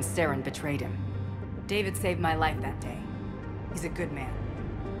was there when Saren betrayed him. David saved my life that day. He's a good man.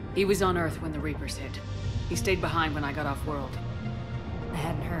 He was on Earth when the Reapers hit. He stayed behind when I got off-world. I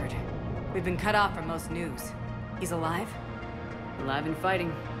hadn't heard. We've been cut off from most news. He's alive? Alive and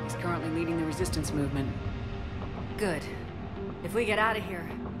fighting. He's currently leading the resistance movement. Good. If we get out of here...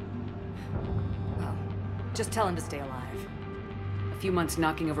 well, just tell him to stay alive. A few months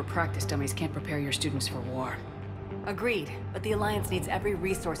knocking over practice dummies can't prepare your students for war. Agreed, but the Alliance needs every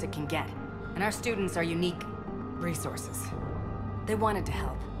resource it can get. And our students are unique resources. They wanted to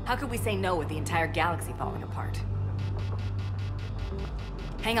help. How could we say no with the entire galaxy falling apart?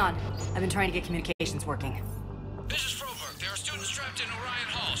 Hang on. I've been trying to get communications working. This is Froberg. There are students trapped in Orion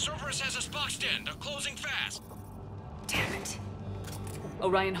Hall. Cerberus has us boxed in. They're closing fast. Damn it.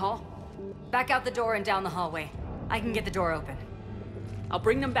 Orion Hall? Back out the door and down the hallway. I can get the door open. I'll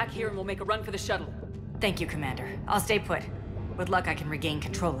bring them back here and we'll make a run for the shuttle. Thank you, Commander. I'll stay put. With luck, I can regain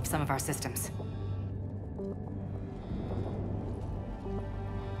control of some of our systems.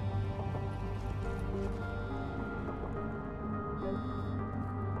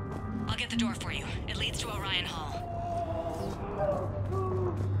 I'll get the door for you. It leads to Orion Hall.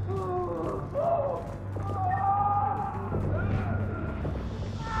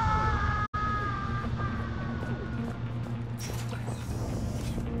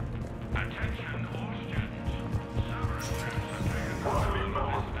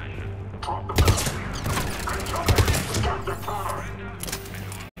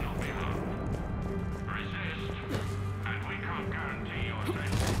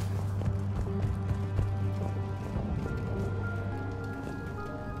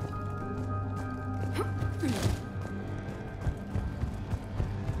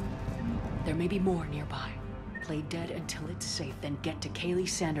 There may be more nearby. Play dead until it's safe, then get to Kaylee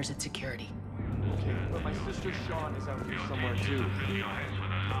Sanders at security. But my sister Sean is out here somewhere too.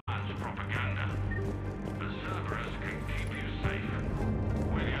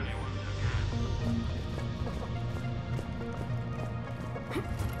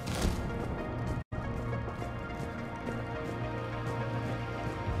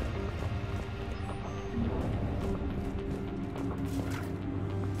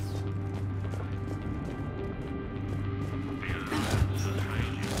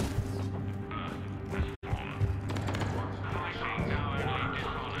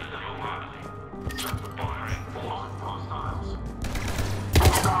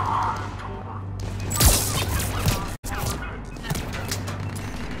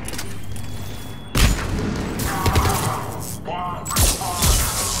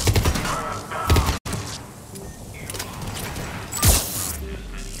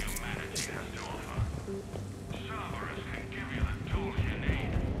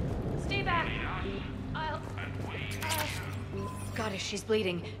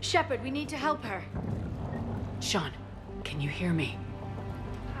 bleeding. Shepard, we need to help her. Sean, can you hear me?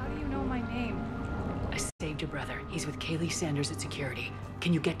 How do you know my name? I saved your brother. He's with Kaylee Sanders at security.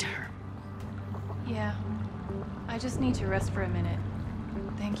 Can you get to her? Yeah. I just need to rest for a minute.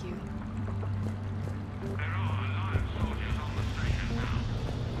 Thank you. There are Alliance soldiers on the station now.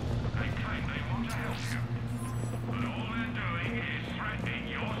 They claim they want to help you. But all they're doing is threatening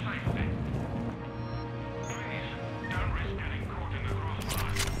your safety. Please, don't risk getting caught in the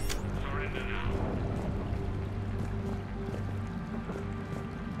crossfire. Surrender now.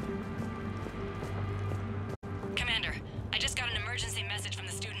 Commander, I just got an emergency message from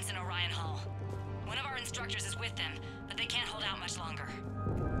the students in Orion Hall. One of our instructors is with them, but they can't hold out much longer.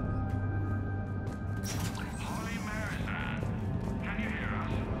 Holly Marizan, can you hear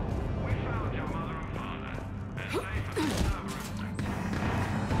us? We found your mother and father. They're safe in the server room.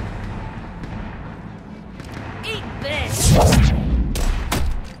 Eat this!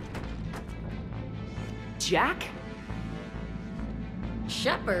 Jack?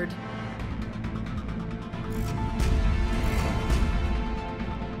 Shepard?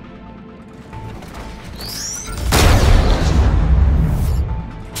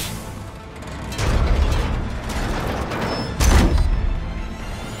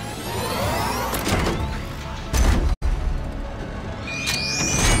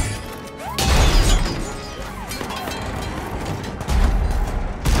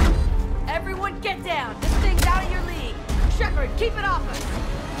 Everyone get down! This thing's out of your league! Shepard, keep it off us!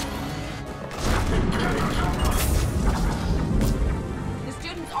 The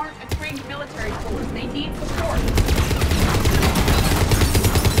students aren't a trained military force. They need support.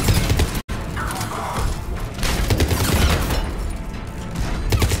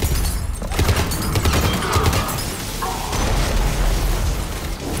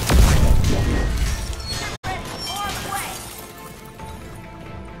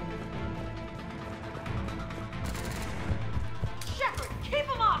 Shepard, keep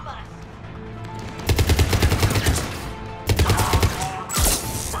them off us!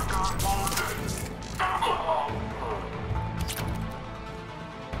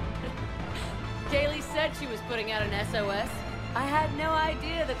 Kaylee said she was putting out an SOS. I had no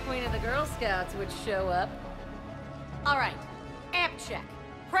idea the Queen of the Girl Scouts would show up. All right, amp check.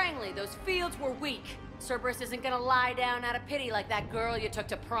 Prangley, those fields were weak. Cerberus isn't gonna lie down out of pity like that girl you took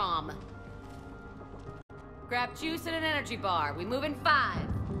to prom. Grab juice and an energy bar. We move in 5.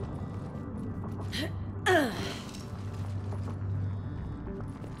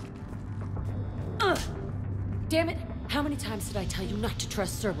 Damn it! How many times did I tell you not to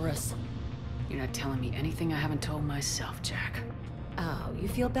trust Cerberus? You're not telling me anything I haven't told myself, Jack. Oh, you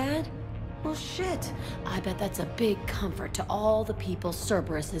feel bad? Well, shit. I bet that's a big comfort to all the people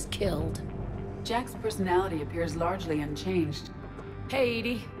Cerberus has killed. Jack's personality appears largely unchanged. Hey,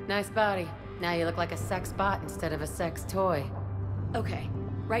 Edie. Nice body. Now you look like a sex bot instead of a sex toy. Okay,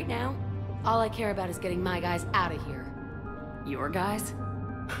 right now, all I care about is getting my guys out of here. Your guys?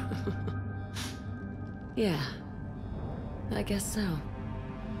 Yeah. I guess so.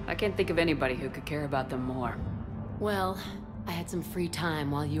 I can't think of anybody who could care about them more. Well, I had some free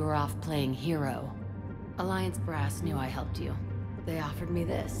time while you were off playing hero. Alliance Brass knew I helped you. They offered me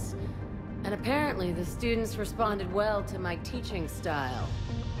this. And apparently the students responded well to my teaching style.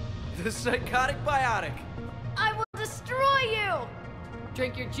 The psychotic biotic! I will destroy you!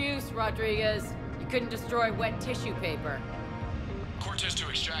 Drink your juice, Rodriguez. You couldn't destroy wet tissue paper. Cortez to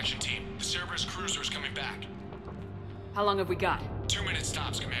extraction team. The Cerberus cruiser is coming back. How long have we got? 2 minutes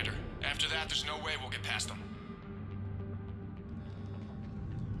tops, Commander. After that, there's no way we'll get past them.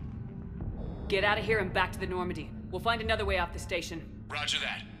 Get out of here and back to the Normandy. We'll find another way off the station. Roger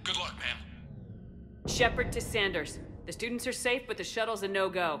that. Good luck, ma'am. Shepard to Sanders. The students are safe, but the shuttle's a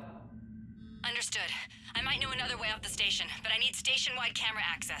no-go. Understood. I might know another way off the station, but I need station-wide camera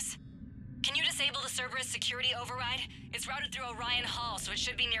access. Can you disable the Cerberus security override? It's routed through Orion Hall, so it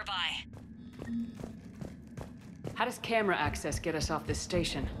should be nearby. How does camera access get us off this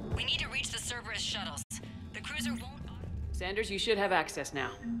station? We need to reach the Cerberus shuttles. The cruiser won't... Sanders, you should have access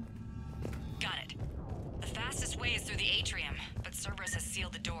now. Got it. The fastest way is through the atrium, but Cerberus has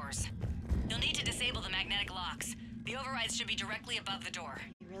sealed the doors. You'll need to disable the magnetic locks. The overrides should be directly above the door.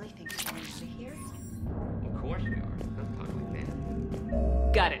 You really think we're going out of here? Of course we are. Don't talk like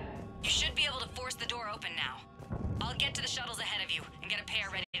that. Got it. You should be able to force the door open now. I'll get to the shuttles ahead of you and get a pair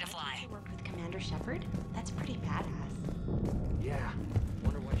ready to fly. Work with Commander Shepard? That's pretty badass. Yeah.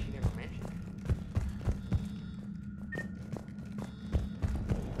 Wonder why she never mentioned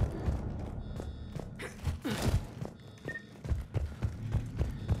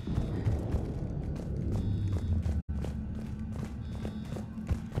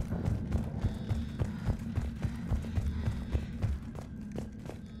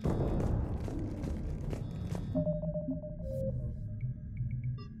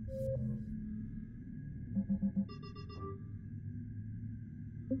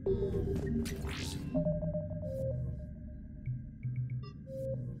Hey,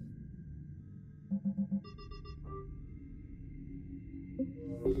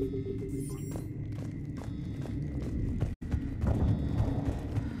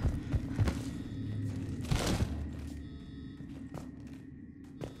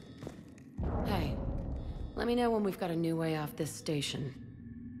 let me know when we've got a new way off this station.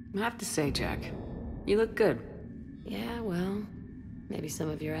 I have to say, Jack, you look good. Yeah, well, maybe some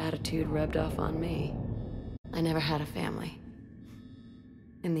of your attitude rubbed off on me. I never had a family.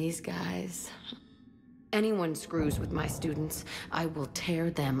 And these guys... Anyone screws with my students, I will tear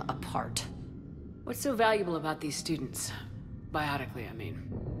them apart. What's so valuable about these students? Biotically, I mean.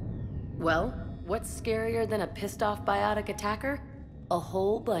 Well, what's scarier than a pissed-off biotic attacker? A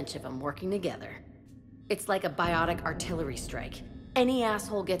whole bunch of them working together. It's like a biotic artillery strike. Any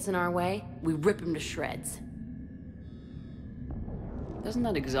asshole gets in our way, we rip him to shreds. Doesn't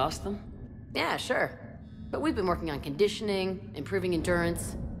that exhaust them? Yeah, sure. But we've been working on conditioning, improving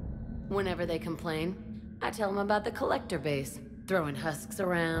endurance. Whenever they complain, I tell them about the collector base, throwing husks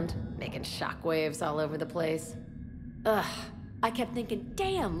around, making shockwaves all over the place. Ugh, I kept thinking,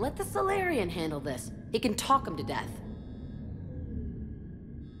 damn, let the Solarian handle this. He can talk them to death.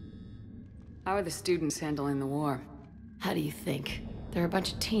 How are the students handling the war? How do you think? They're a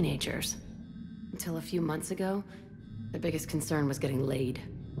bunch of teenagers. Until a few months ago, their biggest concern was getting laid.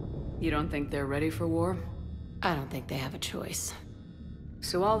 You don't think they're ready for war? I don't think they have a choice.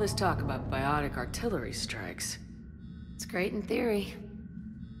 So all this talk about biotic artillery strikes... It's great in theory.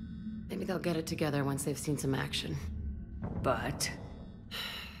 Maybe they'll get it together once they've seen some action. But...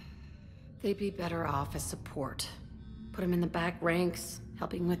 they'd be better off as support. Put them in the back ranks,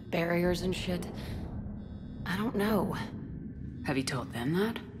 helping with barriers and shit. I don't know. Have you told them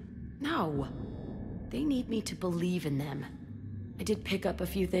that? No. They need me to believe in them. I did pick up a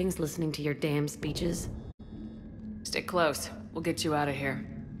few things listening to your damn speeches. Stick close. We'll get you out of here.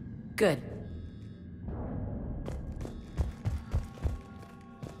 Good.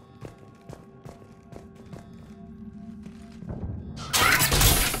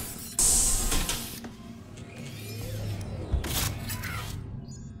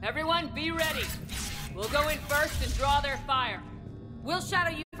 Everyone, be ready. We'll go in first and draw their fire. We'll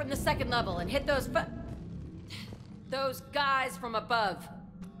shadow you from the second level and hit those guys from above.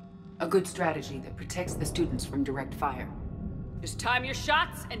 A good strategy that protects the students from direct fire. Just time your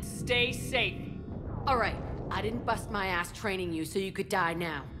shots and stay safe. All right, I didn't bust my ass training you so you could die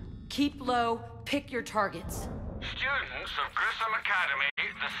now. Keep low, pick your targets. Students of Grissom Academy,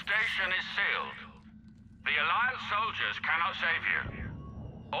 the station is sealed. The Alliance soldiers cannot save you.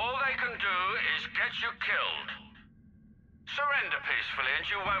 All they can do is get you killed. Surrender peacefully and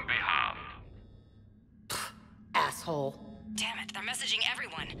you won't be harmed. Asshole. Damn it, they're messaging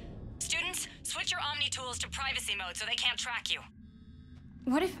everyone. Students, switch your Omni tools to privacy mode so they can't track you.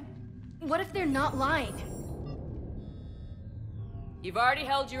 What if they're not lying? You've already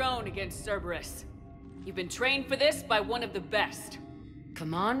held your own against Cerberus. You've been trained for this by one of the best.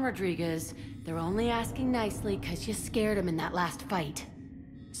 Come on, Rodriguez. They're only asking nicely because you scared them in that last fight.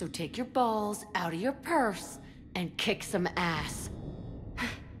 So take your balls out of your purse and kick some ass.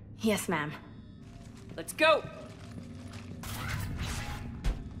 Yes, ma'am. Let's go!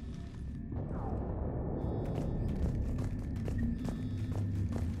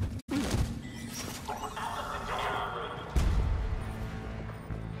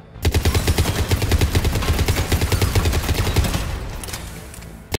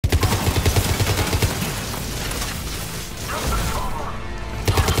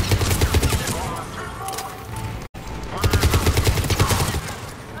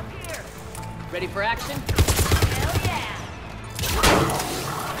 Ready for action?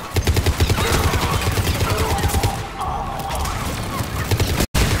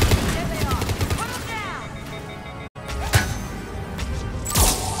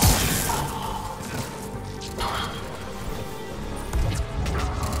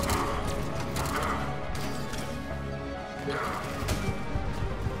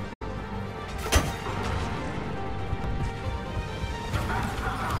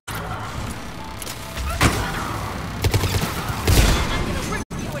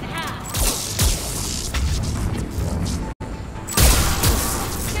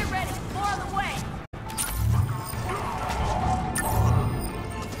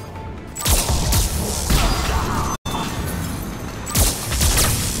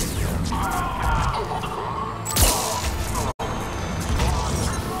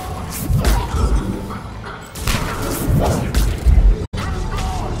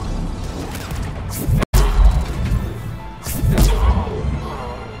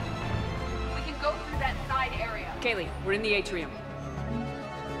 Kaylee, we're in the atrium.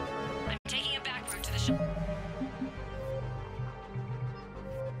 I'm taking a back route to the ship.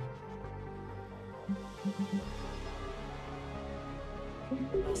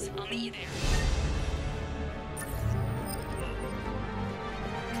 I'll meet you there.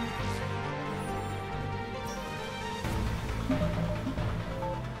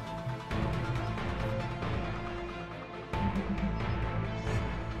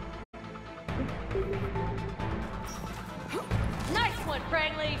 Nice one,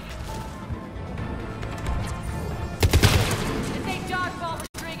 Craigleaf! This ain't dodgeball,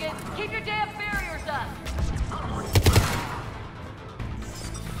 Rodriguez. Keep your damn barriers up!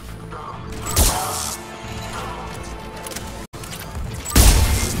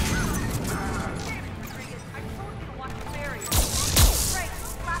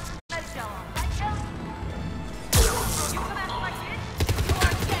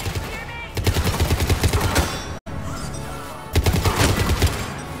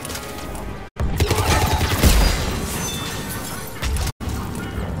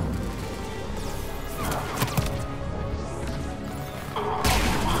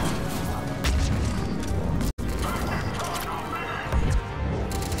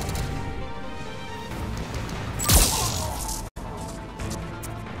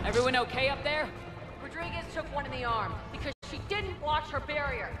 Everyone okay up there? Rodriguez took one in the arm because she didn't watch her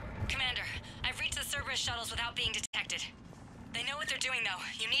barrier. Commander, I've reached the Cerberus shuttles without being detected. They know what they're doing, though.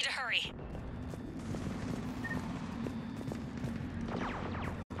 You need to hurry.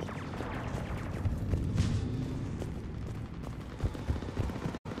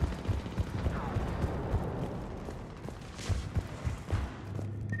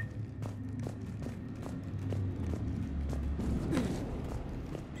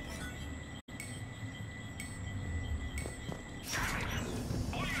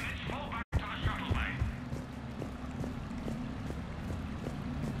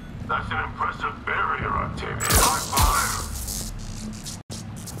 That's an impressive barrier, Octavia. High five!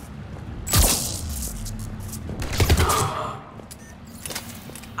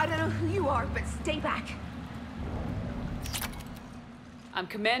 I don't know who you are, but stay back. I'm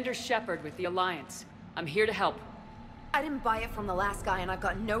Commander Shepard with the Alliance. I'm here to help. I didn't buy it from the last guy, and I've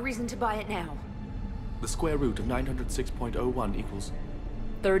got no reason to buy it now. The square root of 906.01 equals...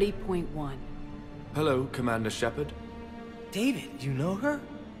 30.1. Hello, Commander Shepard. David, you know her?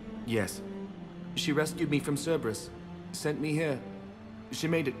 Yes. She rescued me from Cerberus. Sent me here. She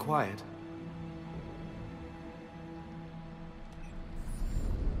made it quiet.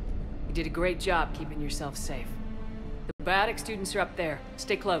 You did a great job keeping yourself safe. The biotic students are up there.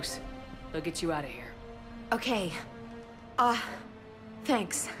 Stay close. They'll get you out of here. Okay.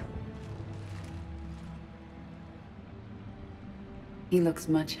 Thanks. He looks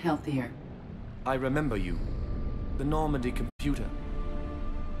much healthier. I remember you. The Normandy computer.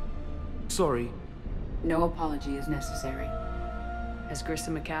 Sorry. No apology is necessary. Has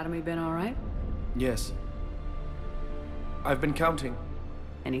Grissom Academy been all right? Yes. I've been counting.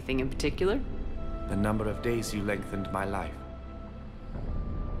 Anything in particular? The number of days you lengthened my life.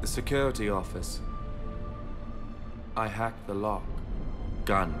 The security office. I hacked the lock.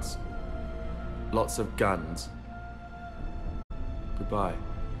 Guns. Lots of guns. Goodbye.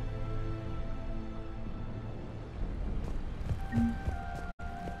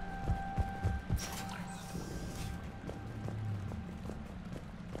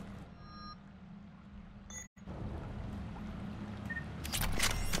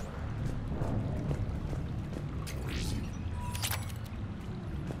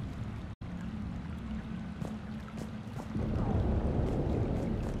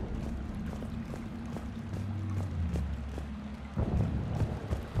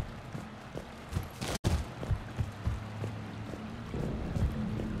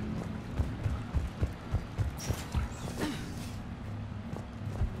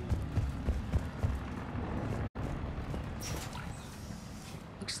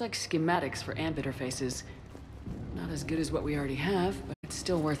 Looks like schematics for amp interfaces. Not as good as what we already have, but it's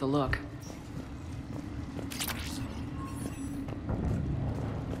still worth a look.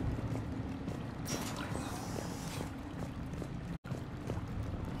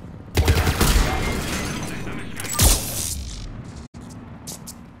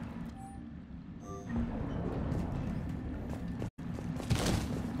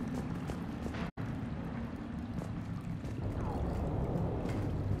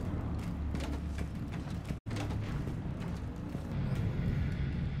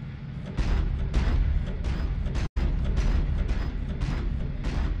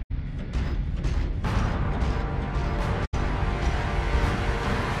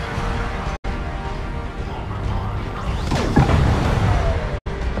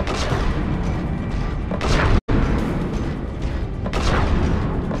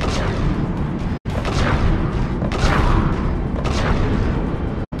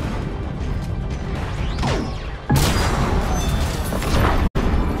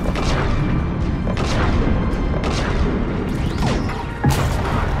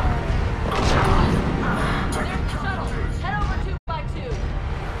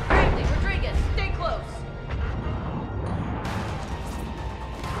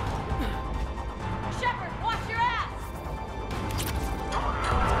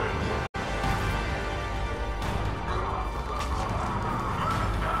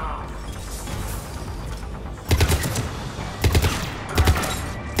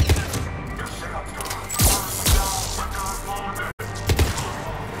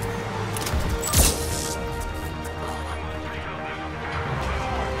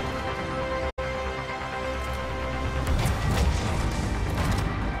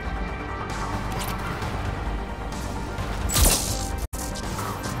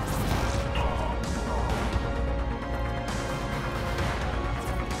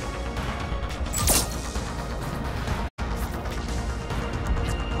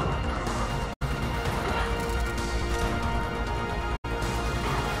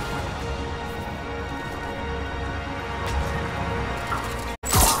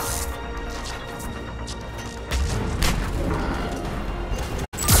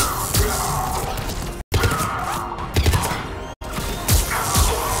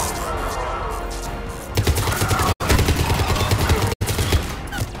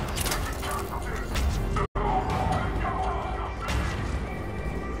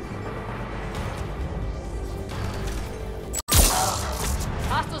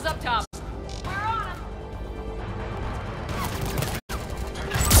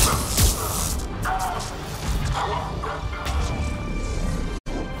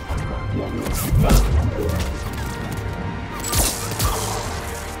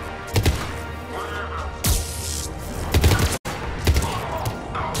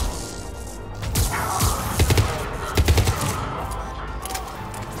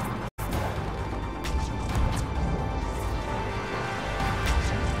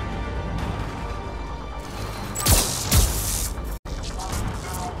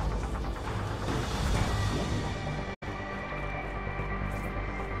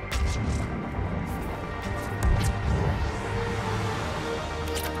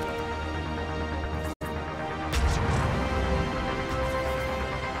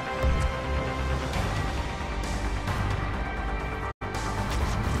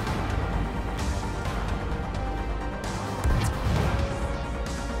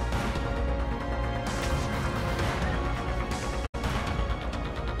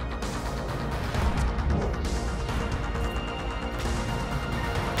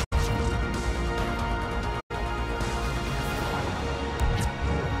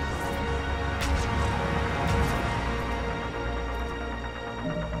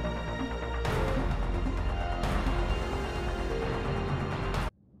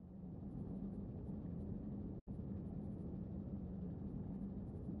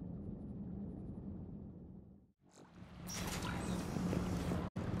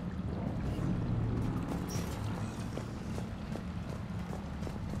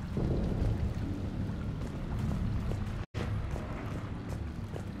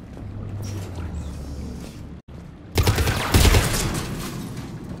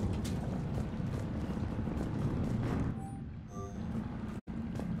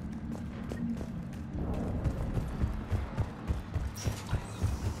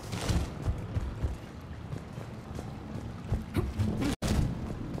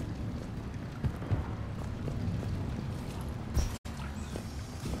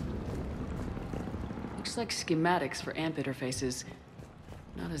 Looks like schematics for AMP interfaces.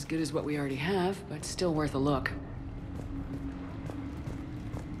 Not as good as what we already have, but still worth a look.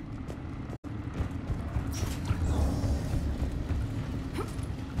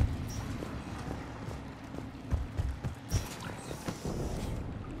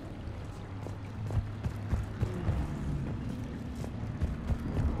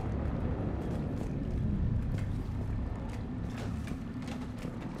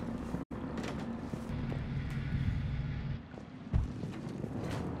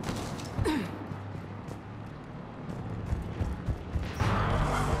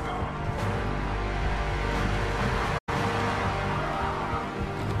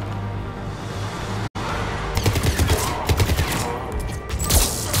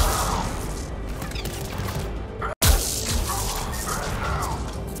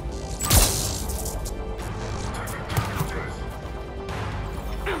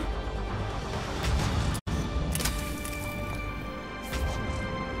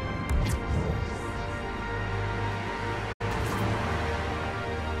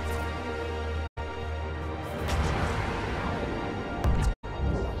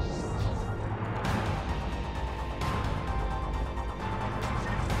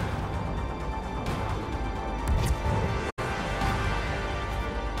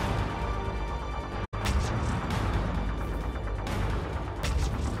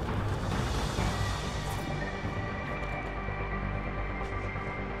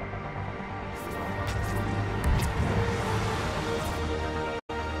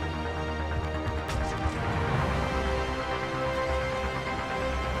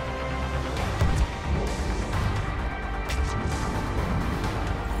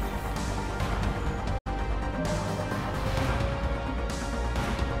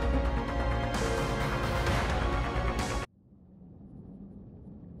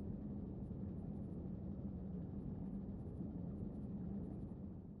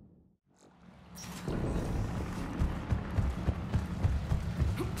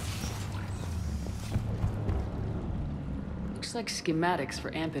 Looks like schematics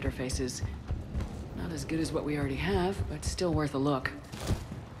for AMP interfaces. Not as good as what we already have, but still worth a look.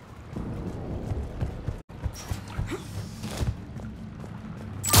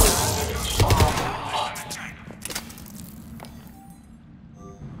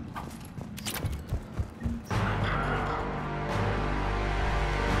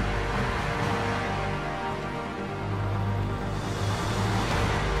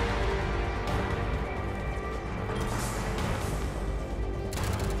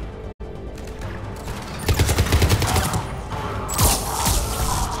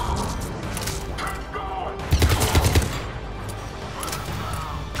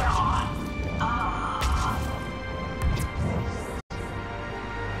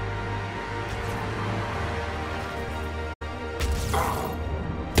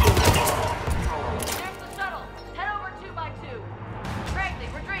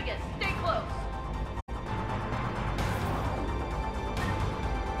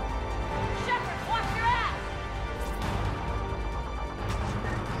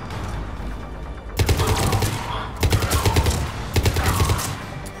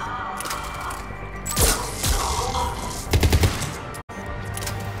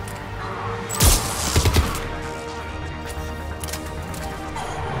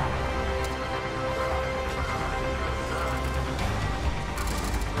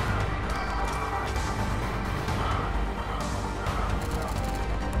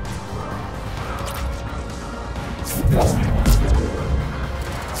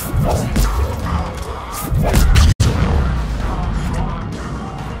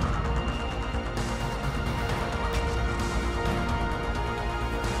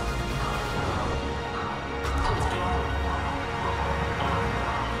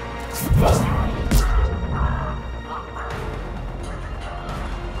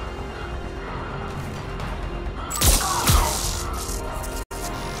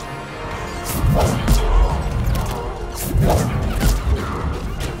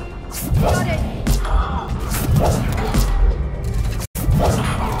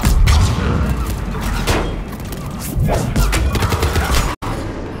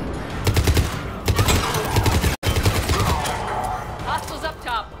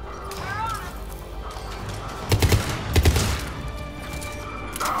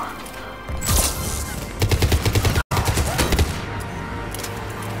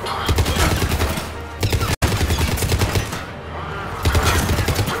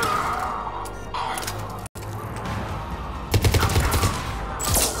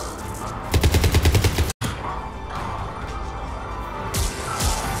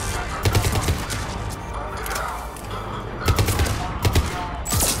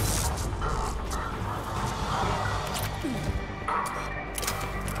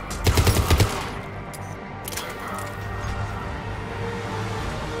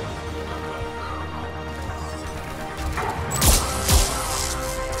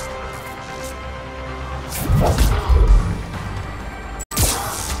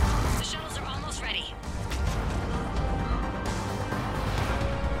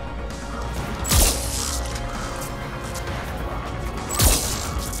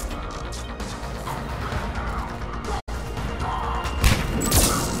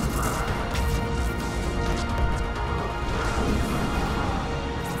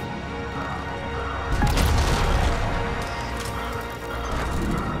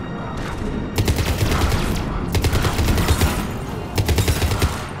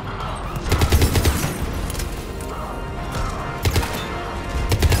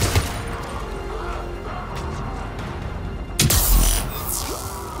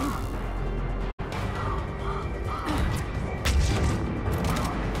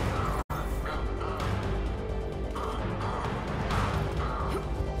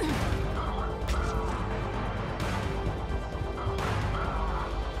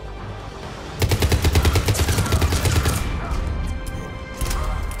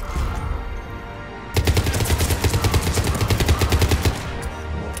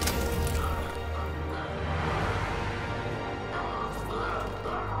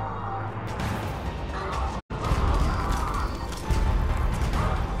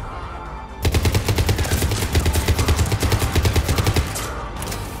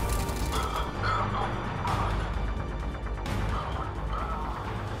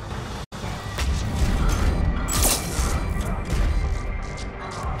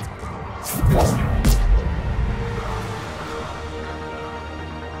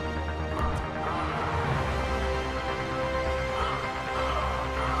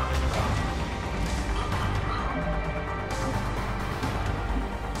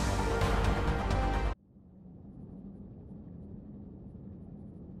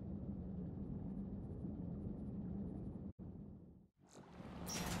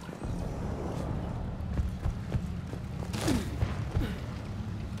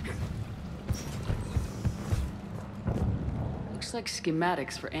 Looks like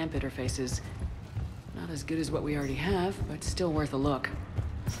schematics for AMP interfaces. Not as good as what we already have, but still worth a look.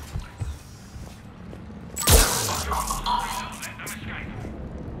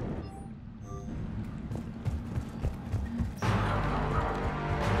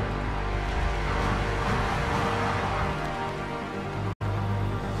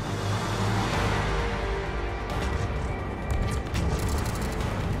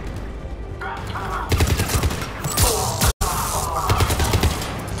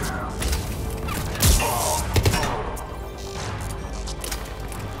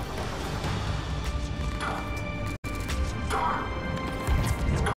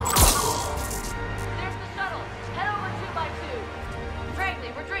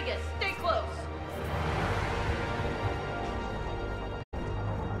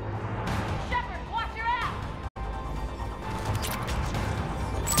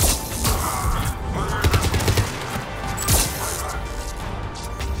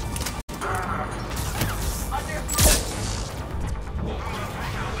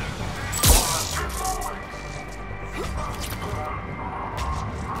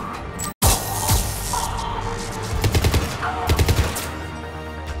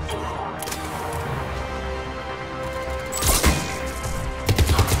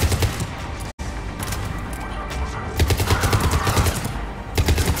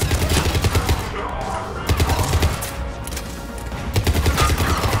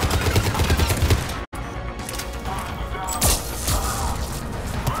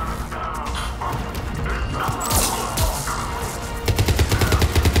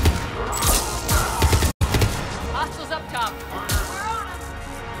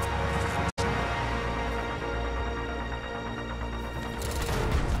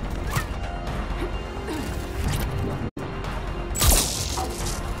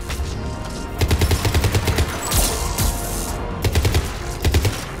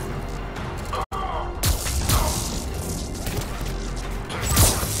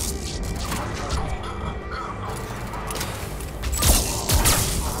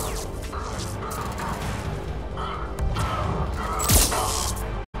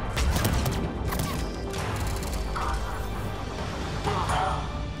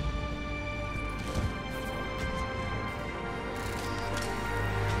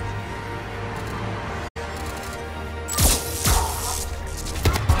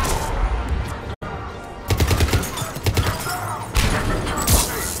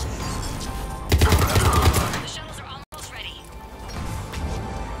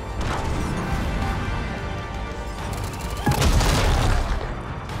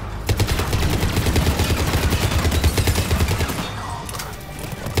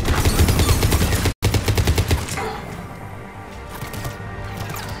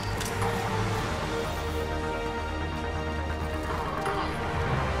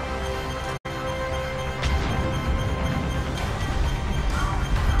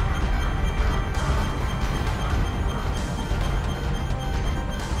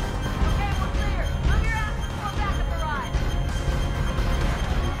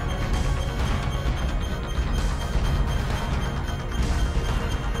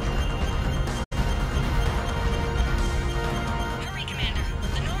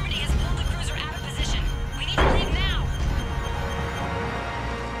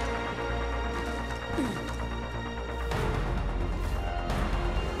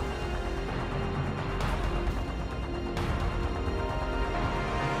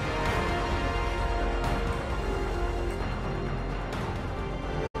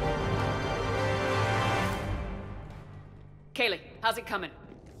 Kaylee, how's it coming?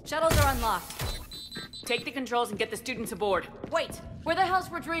 Shuttles are unlocked. Take the controls and get the students aboard. Wait, where the hell's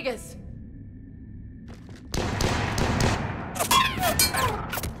Rodriguez?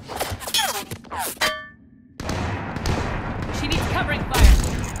 She needs covering fire.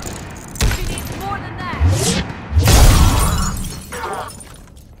 She needs more than that.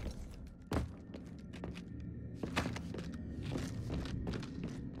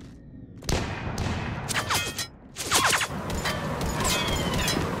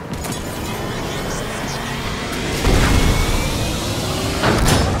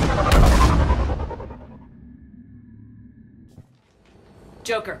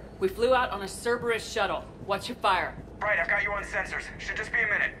 Joker, we flew out on a Cerberus shuttle. What's your fire? Right, I've got you on sensors. Should just be a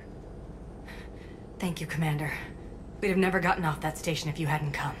minute. Thank you, Commander. We'd have never gotten off that station if you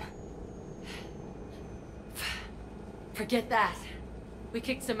hadn't come. Forget that. We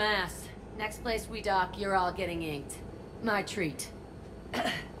kicked some ass. Next place we dock, you're all getting inked. My treat.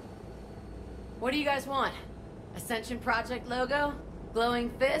 What do you guys want? Ascension Project logo? Glowing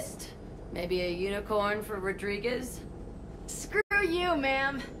fist? Maybe a unicorn for Rodriguez? Screw you,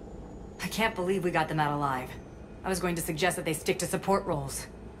 ma'am. I can't believe we got them out alive. I was going to suggest that they stick to support roles.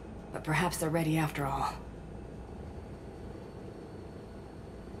 But perhaps they're ready after all.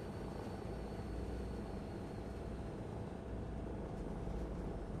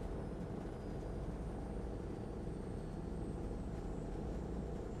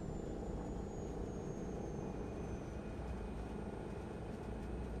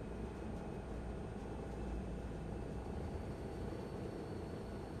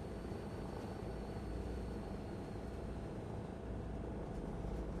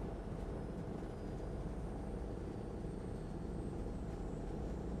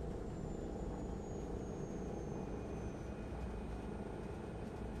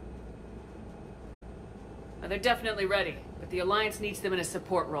 They're definitely ready, but the Alliance needs them in a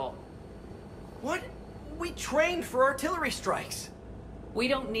support role. What? We trained for artillery strikes. We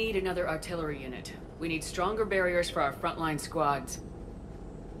don't need another artillery unit. We need stronger barriers for our frontline squads.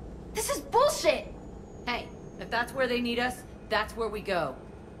 This is bullshit! Hey, if that's where they need us, that's where we go.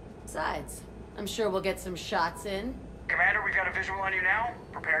 Besides, I'm sure we'll get some shots in. Commander, we've got a visual on you now.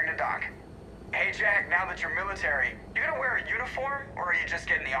 Preparing to dock. Hey, Jack, now that you're military, you gonna wear a uniform, or are you just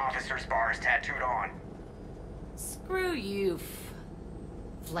getting the officer's bars tattooed on? Screw you,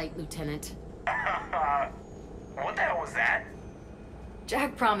 Flight Lieutenant. What the hell was that?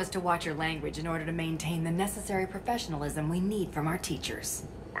 Jack promised to watch your language in order to maintain the necessary professionalism we need from our teachers.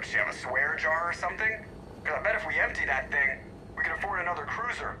 Would she have a swear jar or something? Because I bet if we empty that thing, we can afford another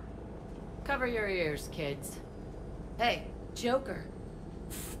cruiser. Cover your ears, kids. Hey, Joker.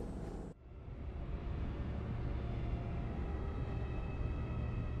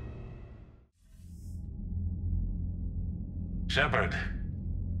 Shepard,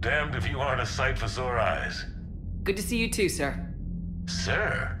 damned if you aren't a sight for sore eyes. Good to see you too, sir.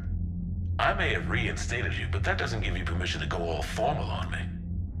 Sir? I may have reinstated you, but that doesn't give you permission to go all formal on me.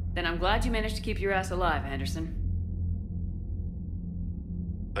 Then I'm glad you managed to keep your ass alive, Anderson.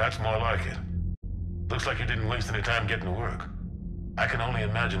 That's more like it. Looks like you didn't waste any time getting to work. I can only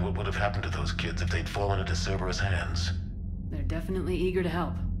imagine what would have happened to those kids if they'd fallen into Cerberus' hands. They're definitely eager to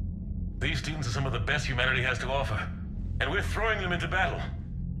help. These students are some of the best humanity has to offer. And we're throwing them into battle.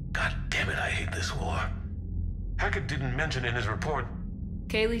 God damn it, I hate this war. Hackett didn't mention in his report...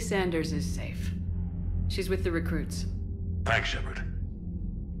 Kaylee Sanders is safe. She's with the recruits. Thanks, Shepard.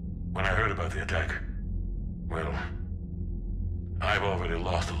 When I heard about the attack... well... I've already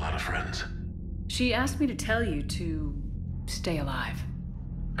lost a lot of friends. She asked me to tell you to... stay alive.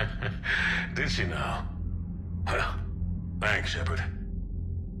 Did she now? Well, thanks, Shepard.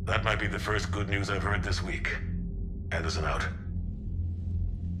 That might be the first good news I've heard this week. Anderson out.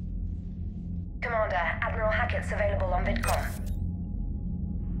 Commander, Admiral Hackett's available on VidCom.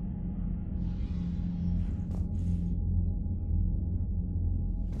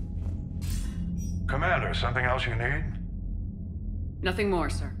 Commander, something else you need? Nothing more,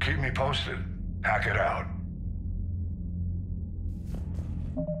 sir. Keep me posted. Hackett out.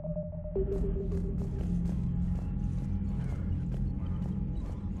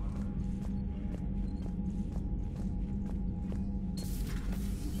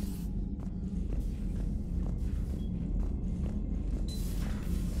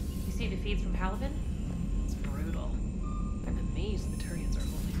 See the feeds from Palaven? It's brutal. I'm amazed the Turians are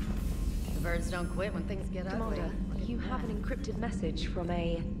holding. The birds don't quit when things get ugly. Commander, you have an encrypted message from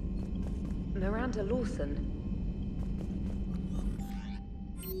a... Miranda Lawson.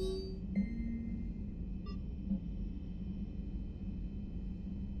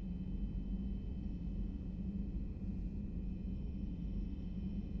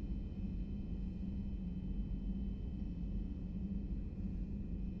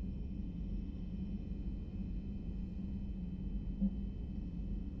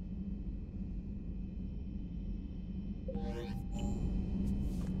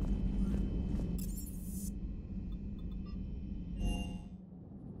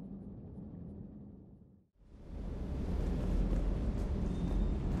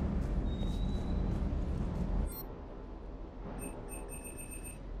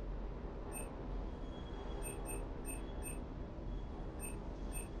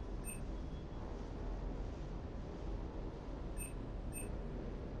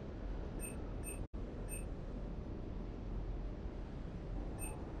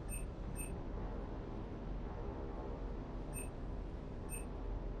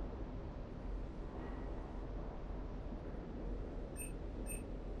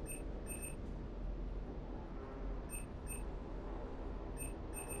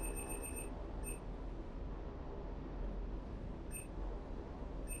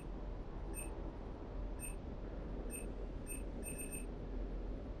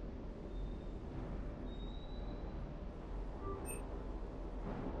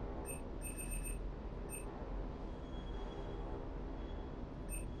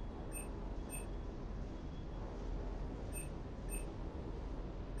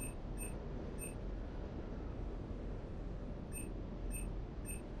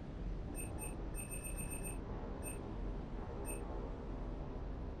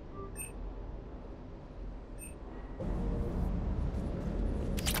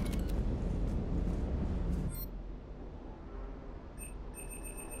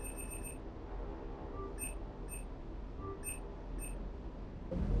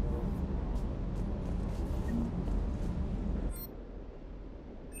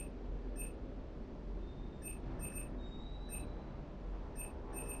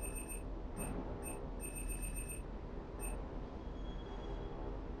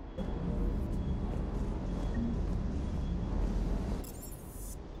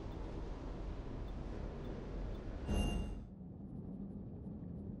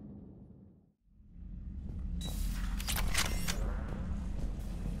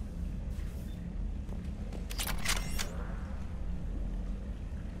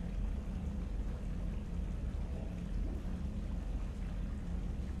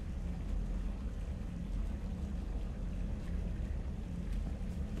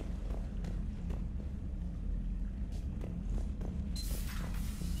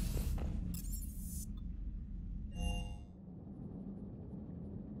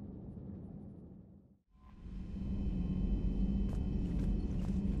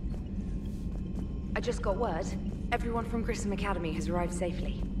 just got word. Everyone from Grissom Academy has arrived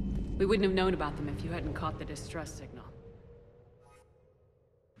safely. We wouldn't have known about them if you hadn't caught the distress signal.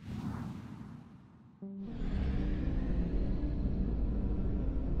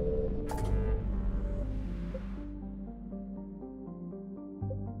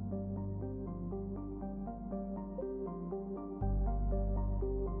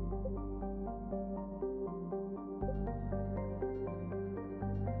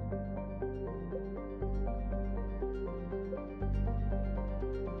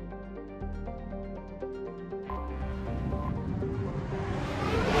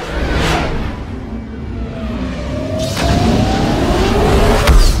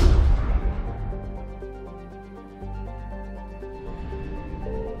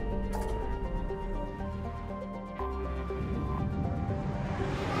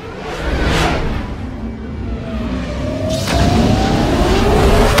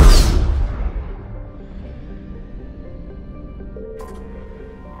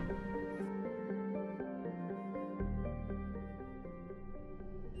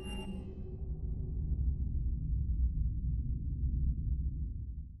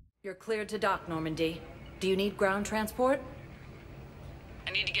 You're cleared to dock, Normandy. Do you need ground transport?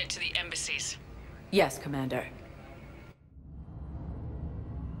 I need to get to the embassies. Yes, Commander.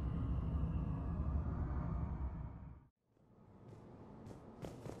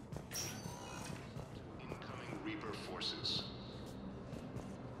 Incoming Reaper forces.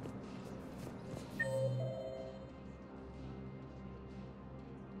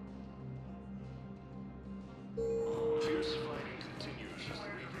 Fierce fighting continues as the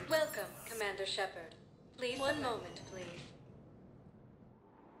Reaper... Welcome, Commander Shepard. Please, one moment, please.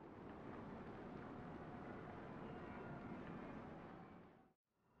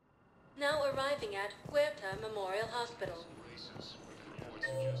 Now arriving at Huerta Memorial Hospital. Races, but reports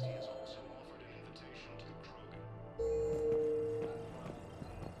suggest he has also offered an invitation to the Krogan.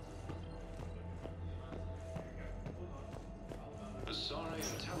 Asari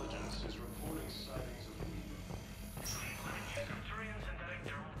intelligence is reporting sightings of...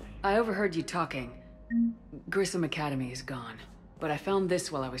 I overheard you talking. Grissom Academy is gone, but I found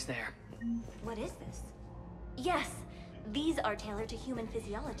this while I was there. What is this? Yes, these are tailored to human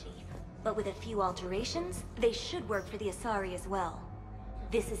physiology, but with a few alterations, they should work for the Asari as well.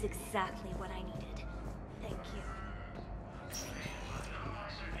 This is exactly what I needed. Thank you.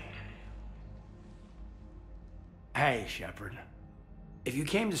 Hey, Shepard. If you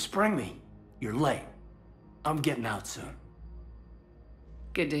came to spring me, you're late. I'm getting out soon.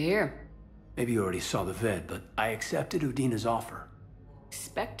 Good to hear. Maybe you already saw the vid, but I accepted Udina's offer.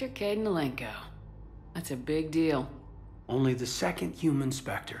 Spectre Caden-Alenko. That's a big deal. Only the second human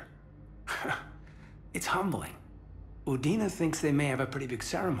Spectre. It's humbling. Udina thinks they may have a pretty big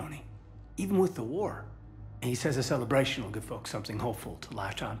ceremony, even with the war. And he says a celebration will give folks something hopeful to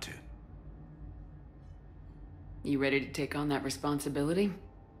latch onto. You ready to take on that responsibility?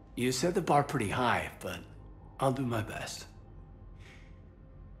 You set the bar pretty high, but I'll do my best.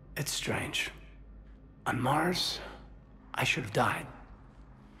 It's strange. On Mars, I should have died.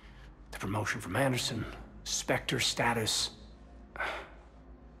 The promotion from Anderson, Spectre status.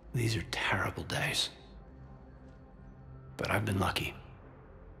 These are terrible days. But I've been lucky.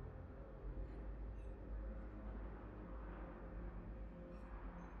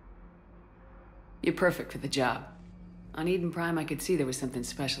 You're perfect for the job. On Eden Prime, I could see there was something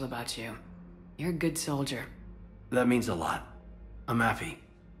special about you. You're a good soldier. That means a lot. I'm happy.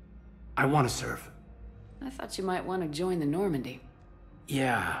 I want to serve. I thought you might want to join the Normandy.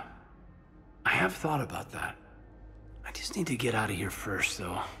 Yeah. I have thought about that. I just need to get out of here first,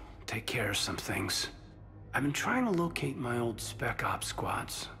 though. Take care of some things. I've been trying to locate my old Spec Ops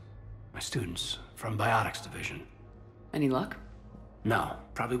squads. My students from Biotics Division. Any luck? No,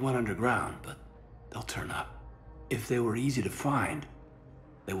 probably went underground, but they'll turn up. If they were easy to find,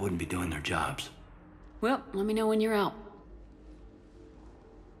 they wouldn't be doing their jobs. Well, let me know when you're out.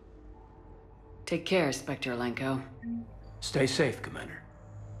 Take care, Spectre Alenko. Stay safe, Commander.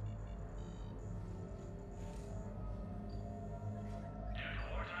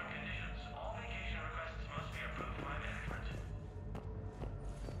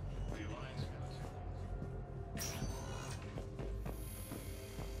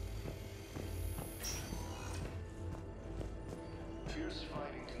 Fierce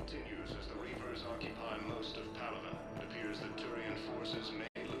fighting continues as the Reapers occupy most of Palaven. It appears that Turian forces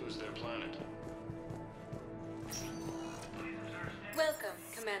may lose their planet. Welcome,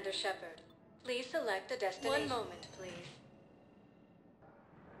 Commander Shepard. Please select a destination. One moment, please.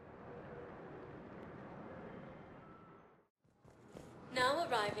 Now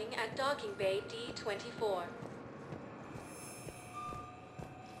arriving at Docking Bay D-24.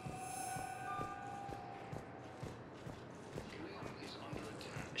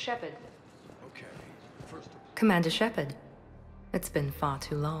 Shepard. Okay. Commander Shepard. It's been far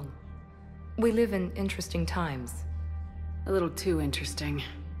too long. We live in interesting times. A little too interesting.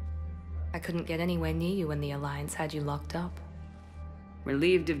 I couldn't get anywhere near you when the Alliance had you locked up.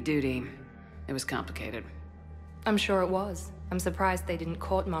 Relieved of duty. It was complicated. I'm sure it was. I'm surprised they didn't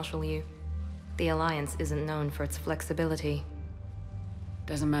court-martial you. The Alliance isn't known for its flexibility.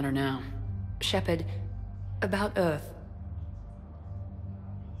 Doesn't matter now. Shepard, about Earth.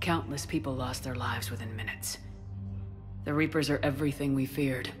 Countless people lost their lives within minutes. The Reapers are everything we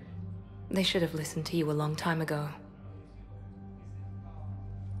feared. They should have listened to you a long time ago.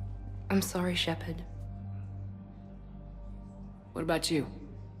 I'm sorry, Shepard. What about you?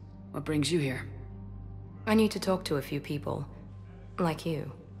 What brings you here? I need to talk to a few people. Like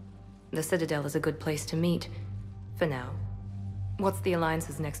you. The Citadel is a good place to meet. For now. What's the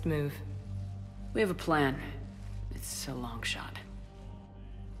Alliance's next move? We have a plan. It's a long shot.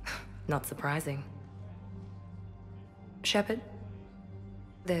 Not surprising. Shepard?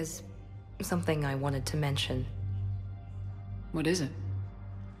 There's something I wanted to mention. What is it?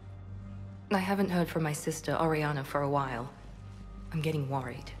 I haven't heard from my sister, Oriana, for a while. I'm getting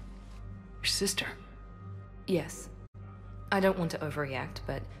worried. Your sister? Yes. I don't want to overreact,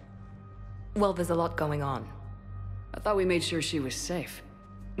 but... well, there's a lot going on. I thought we made sure she was safe.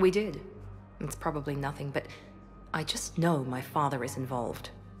 We did. It's probably nothing, but I just know my father is involved.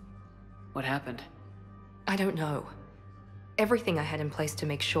 What happened? I don't know. Everything I had in place to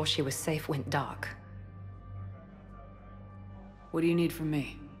make sure she was safe went dark. What do you need from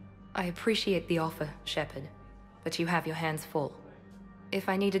me? I appreciate the offer, Shepard, but you have your hands full. If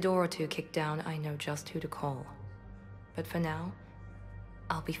I need a door or two kicked down, I know just who to call. But for now,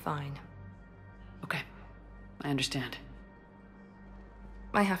 I'll be fine. Okay, I understand.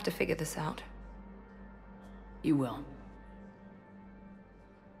 I have to figure this out. You will.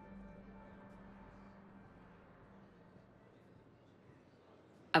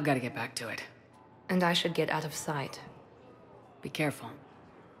 I've got to get back to it. And I should get out of sight. Be careful.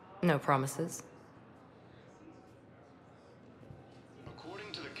 No promises.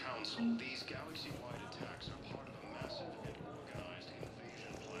 According to the Council, these galaxy-wide attacks are part of a massive and organized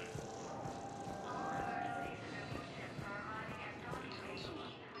invasion plan.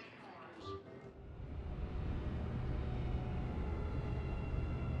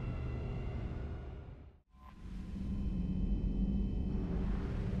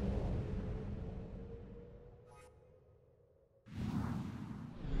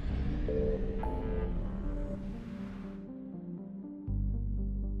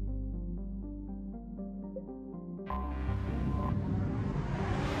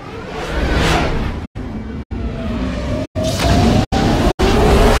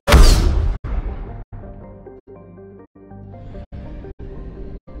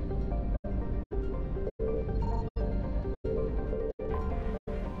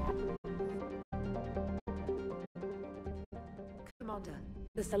 Commander,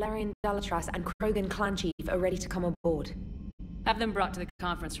 the Salarian Dalatras and Krogan clan chief are ready to come aboard. Have them brought to the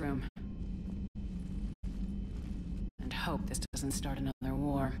conference room. And hope this doesn't start another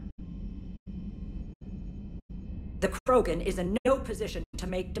war. The Krogan is in no position to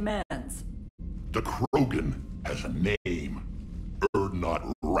make demands. The Krogan has a name.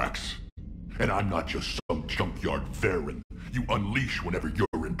 Urdnot Rex. And I'm not just some junkyard Varen you unleash whenever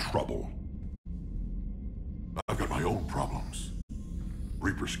you're in trouble. I've got my own problems.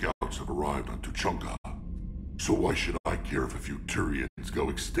 Reaper scouts have arrived on Tuchanka. So why should I care if a few Turians go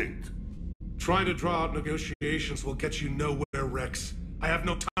extinct? Trying to draw out negotiations will get you nowhere, Rex. I have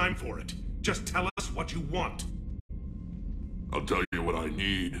no time for it. Just tell us what you want. I'll tell you what I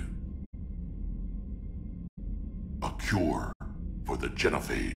need. A cure for the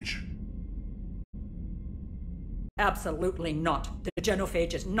genophage. Absolutely not. The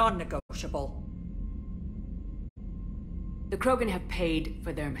genophage is non-negotiable. The Krogan have paid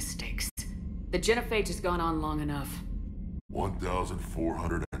for their mistakes. The genophage has gone on long enough.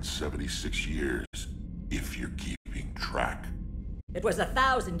 1,476 years, if you're keeping track. It was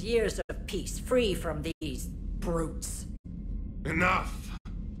 1,000 years of peace, free from these brutes. Enough!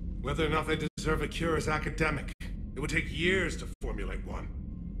 Whether or not they deserve a cure is academic. It would take years to formulate one.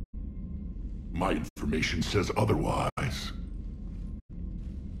 My information says otherwise.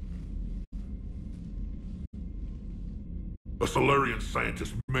 A Salarian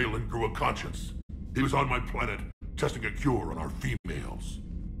scientist, Malin, grew a conscience. He was on my planet, testing a cure on our females.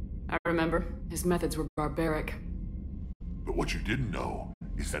 I remember. His methods were barbaric. But what you didn't know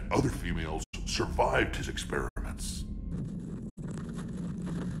is that other females survived his experiments.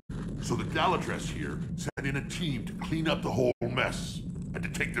 So the Galatress here sent in a team to clean up the whole mess and to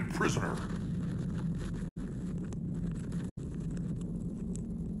take them prisoner.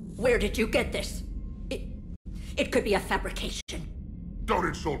 Where did you get this? It could be a fabrication. Don't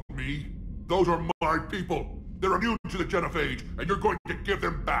insult me. Those are my people. They're immune to the Genophage, and you're going to give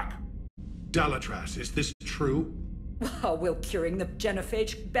them back. Galatras, is this true? How will curing the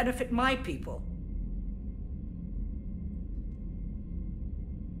Genophage benefit my people?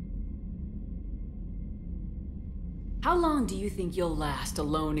 How long do you think you'll last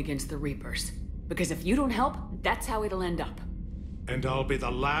alone against the Reapers? Because if you don't help, that's how it'll end up. And I'll be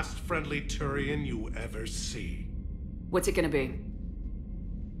the last friendly Turian you ever see. What's it gonna be?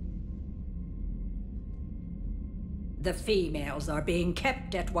 The females are being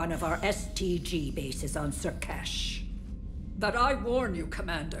kept at one of our STG bases on Surkash. But I warn you,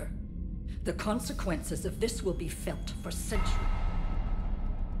 Commander, the consequences of this will be felt for centuries.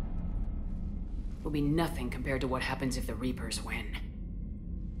 Will be nothing compared to what happens if the Reapers win.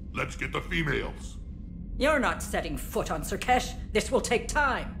 Let's get the females. You're not setting foot on Surkash. This will take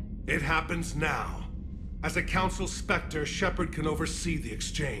time. It happens now. As a Council Spectre, Shepard can oversee the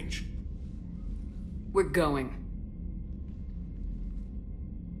exchange. We're going.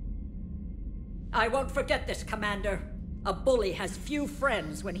 I won't forget this, Commander. A bully has few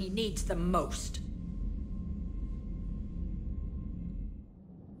friends when he needs them most.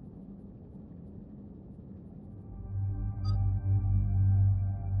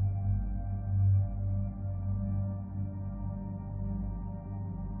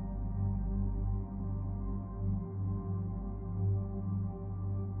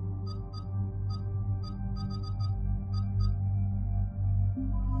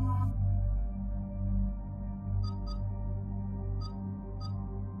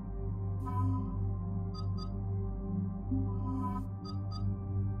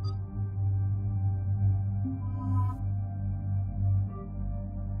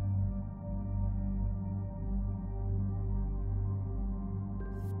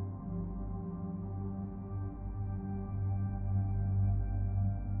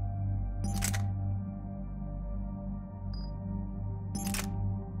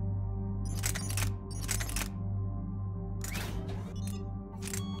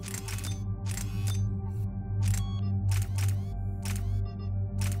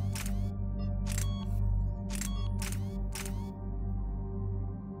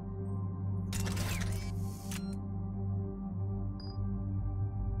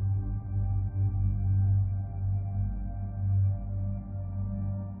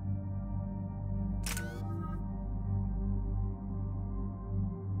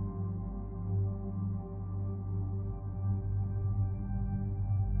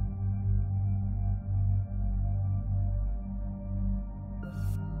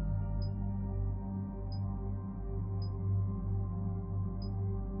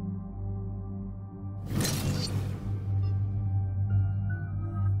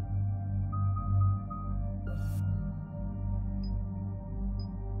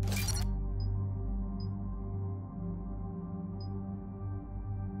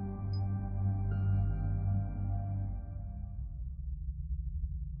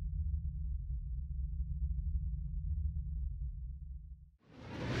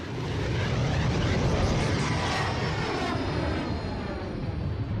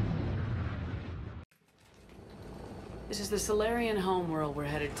 This is the Solarian homeworld we're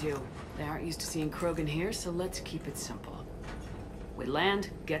headed to. They aren't used to seeing Krogan here, so let's keep it simple. We land,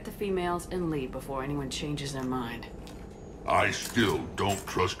 get the females, and leave before anyone changes their mind. I still don't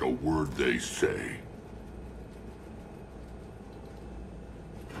trust a word they say.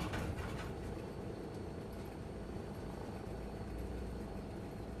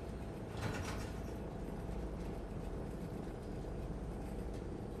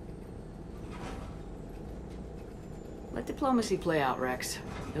 Let diplomacy play out, Rex.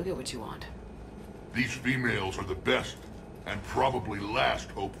 You'll get what you want. These females are the best, and probably last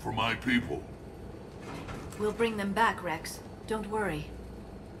hope for my people. We'll bring them back, Rex. Don't worry.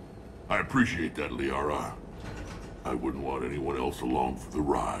 I appreciate that, Liara. I wouldn't want anyone else along for the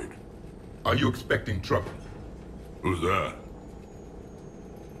ride. Are you expecting trouble? Who's that?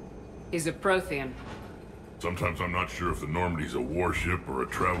 He's a Prothean. Sometimes I'm not sure if the Normandy's a warship or a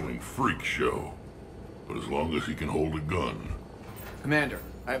traveling freak show. But as long as he can hold a gun. Commander,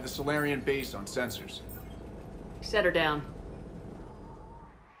 I have the Solarian base on sensors. Set her down.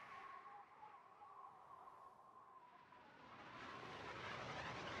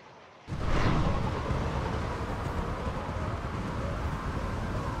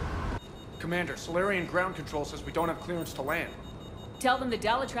 Commander, Solarian ground control says we don't have clearance to land. Tell them the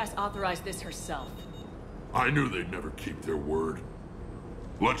Dalatrass authorized this herself. I knew they'd never keep their word.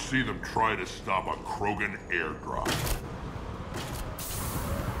 Let's see them try to stop a Krogan airdrop.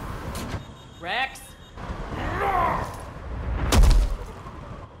 Rex?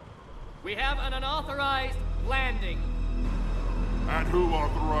 We have an unauthorized landing. And who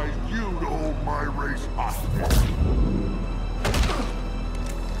authorized you to hold my race hostage?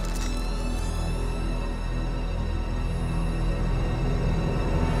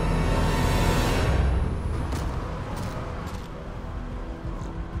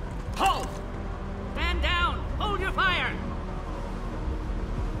 Halt! Stand down! Hold your fire!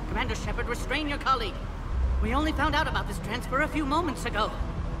 Commander Shepard, restrain your colleague. We only found out about this transfer a few moments ago.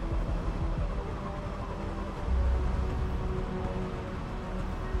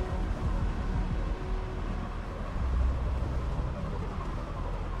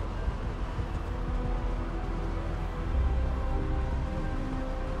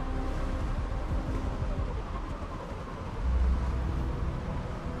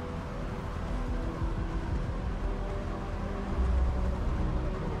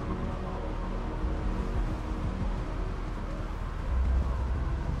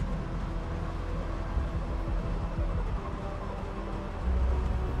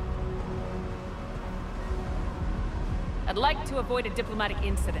 I'd like to avoid a diplomatic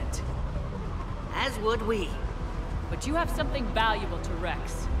incident. As would we. But you have something valuable to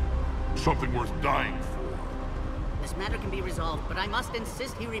Rex. Something worth dying for. This matter can be resolved, but I must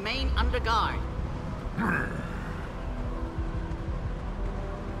insist he remain under guard.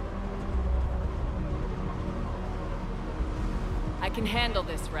 I can handle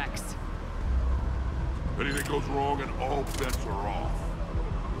this, Rex. Anything goes wrong and all bets are off.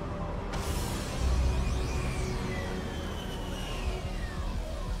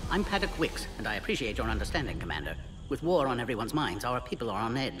 I'm Paddock Wicks, and I appreciate your understanding, Commander. With war on everyone's minds, our people are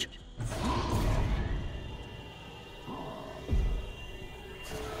on edge.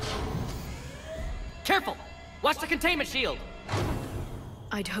 Careful! Watch the containment shield!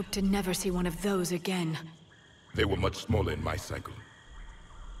 I'd hope to never see one of those again. They were much smaller in my cycle.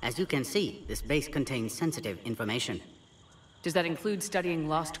 As you can see, this base contains sensitive information. Does that include studying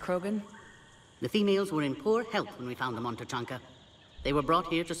lost Krogan? The females were in poor health when we found them on Tuchanka. They were brought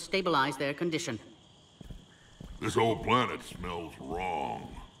here to stabilize their condition. This whole planet smells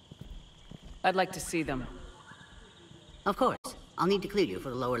wrong. I'd like to see them. Of course. I'll need to clear you for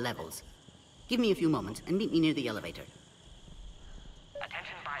the lower levels. Give me a few moments and meet me near the elevator.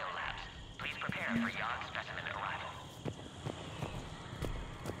 Attention biolabs. Please prepare for yacht specimen arrival.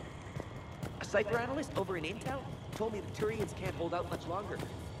 A Cypher analyst over in Intel told me the Turians can't hold out much longer.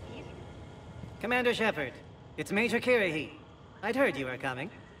 Commander Shepard, it's Major Kirahi. I'd heard you were coming.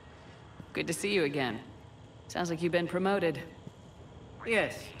 Good to see you again. Sounds like you've been promoted.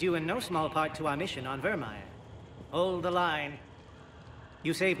 Yes, due in no small part to our mission on Vermeer. Hold the line.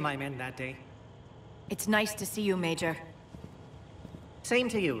 You saved my men that day. It's nice to see you, Major. Same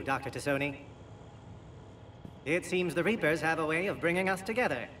to you, Dr. T'Soni. It seems the Reapers have a way of bringing us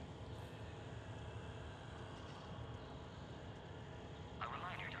together.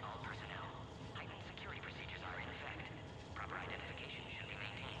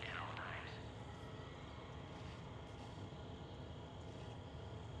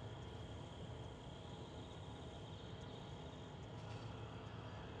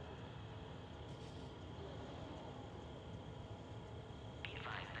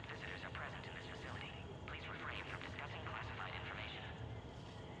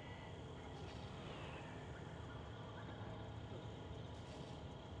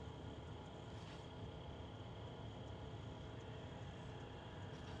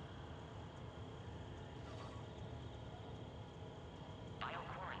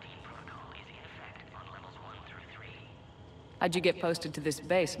 How'd you get posted to this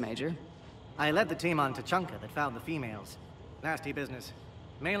base, Major? I led the team on Tuchanka that found the females. Nasty business.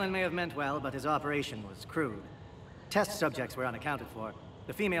 Malin may have meant well, but his operation was crude. Test subjects were unaccounted for.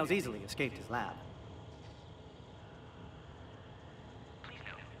 The females easily escaped his lab.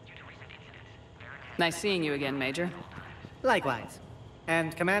 Nice seeing you again, Major. Likewise.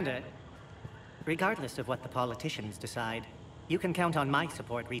 And, Commander, regardless of what the politicians decide, you can count on my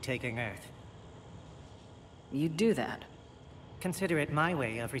support retaking Earth. You'd do that? Consider it my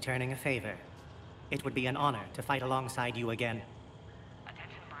way of returning a favor. It would be an honor to fight alongside you again.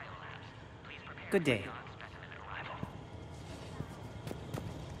 Good day.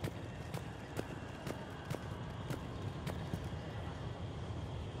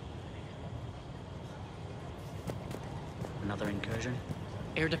 Another incursion?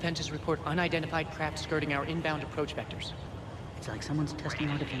 Air defenses report unidentified craft skirting our inbound approach vectors. It's like someone's testing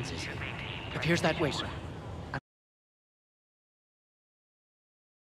our defenses. Appears that way, sir.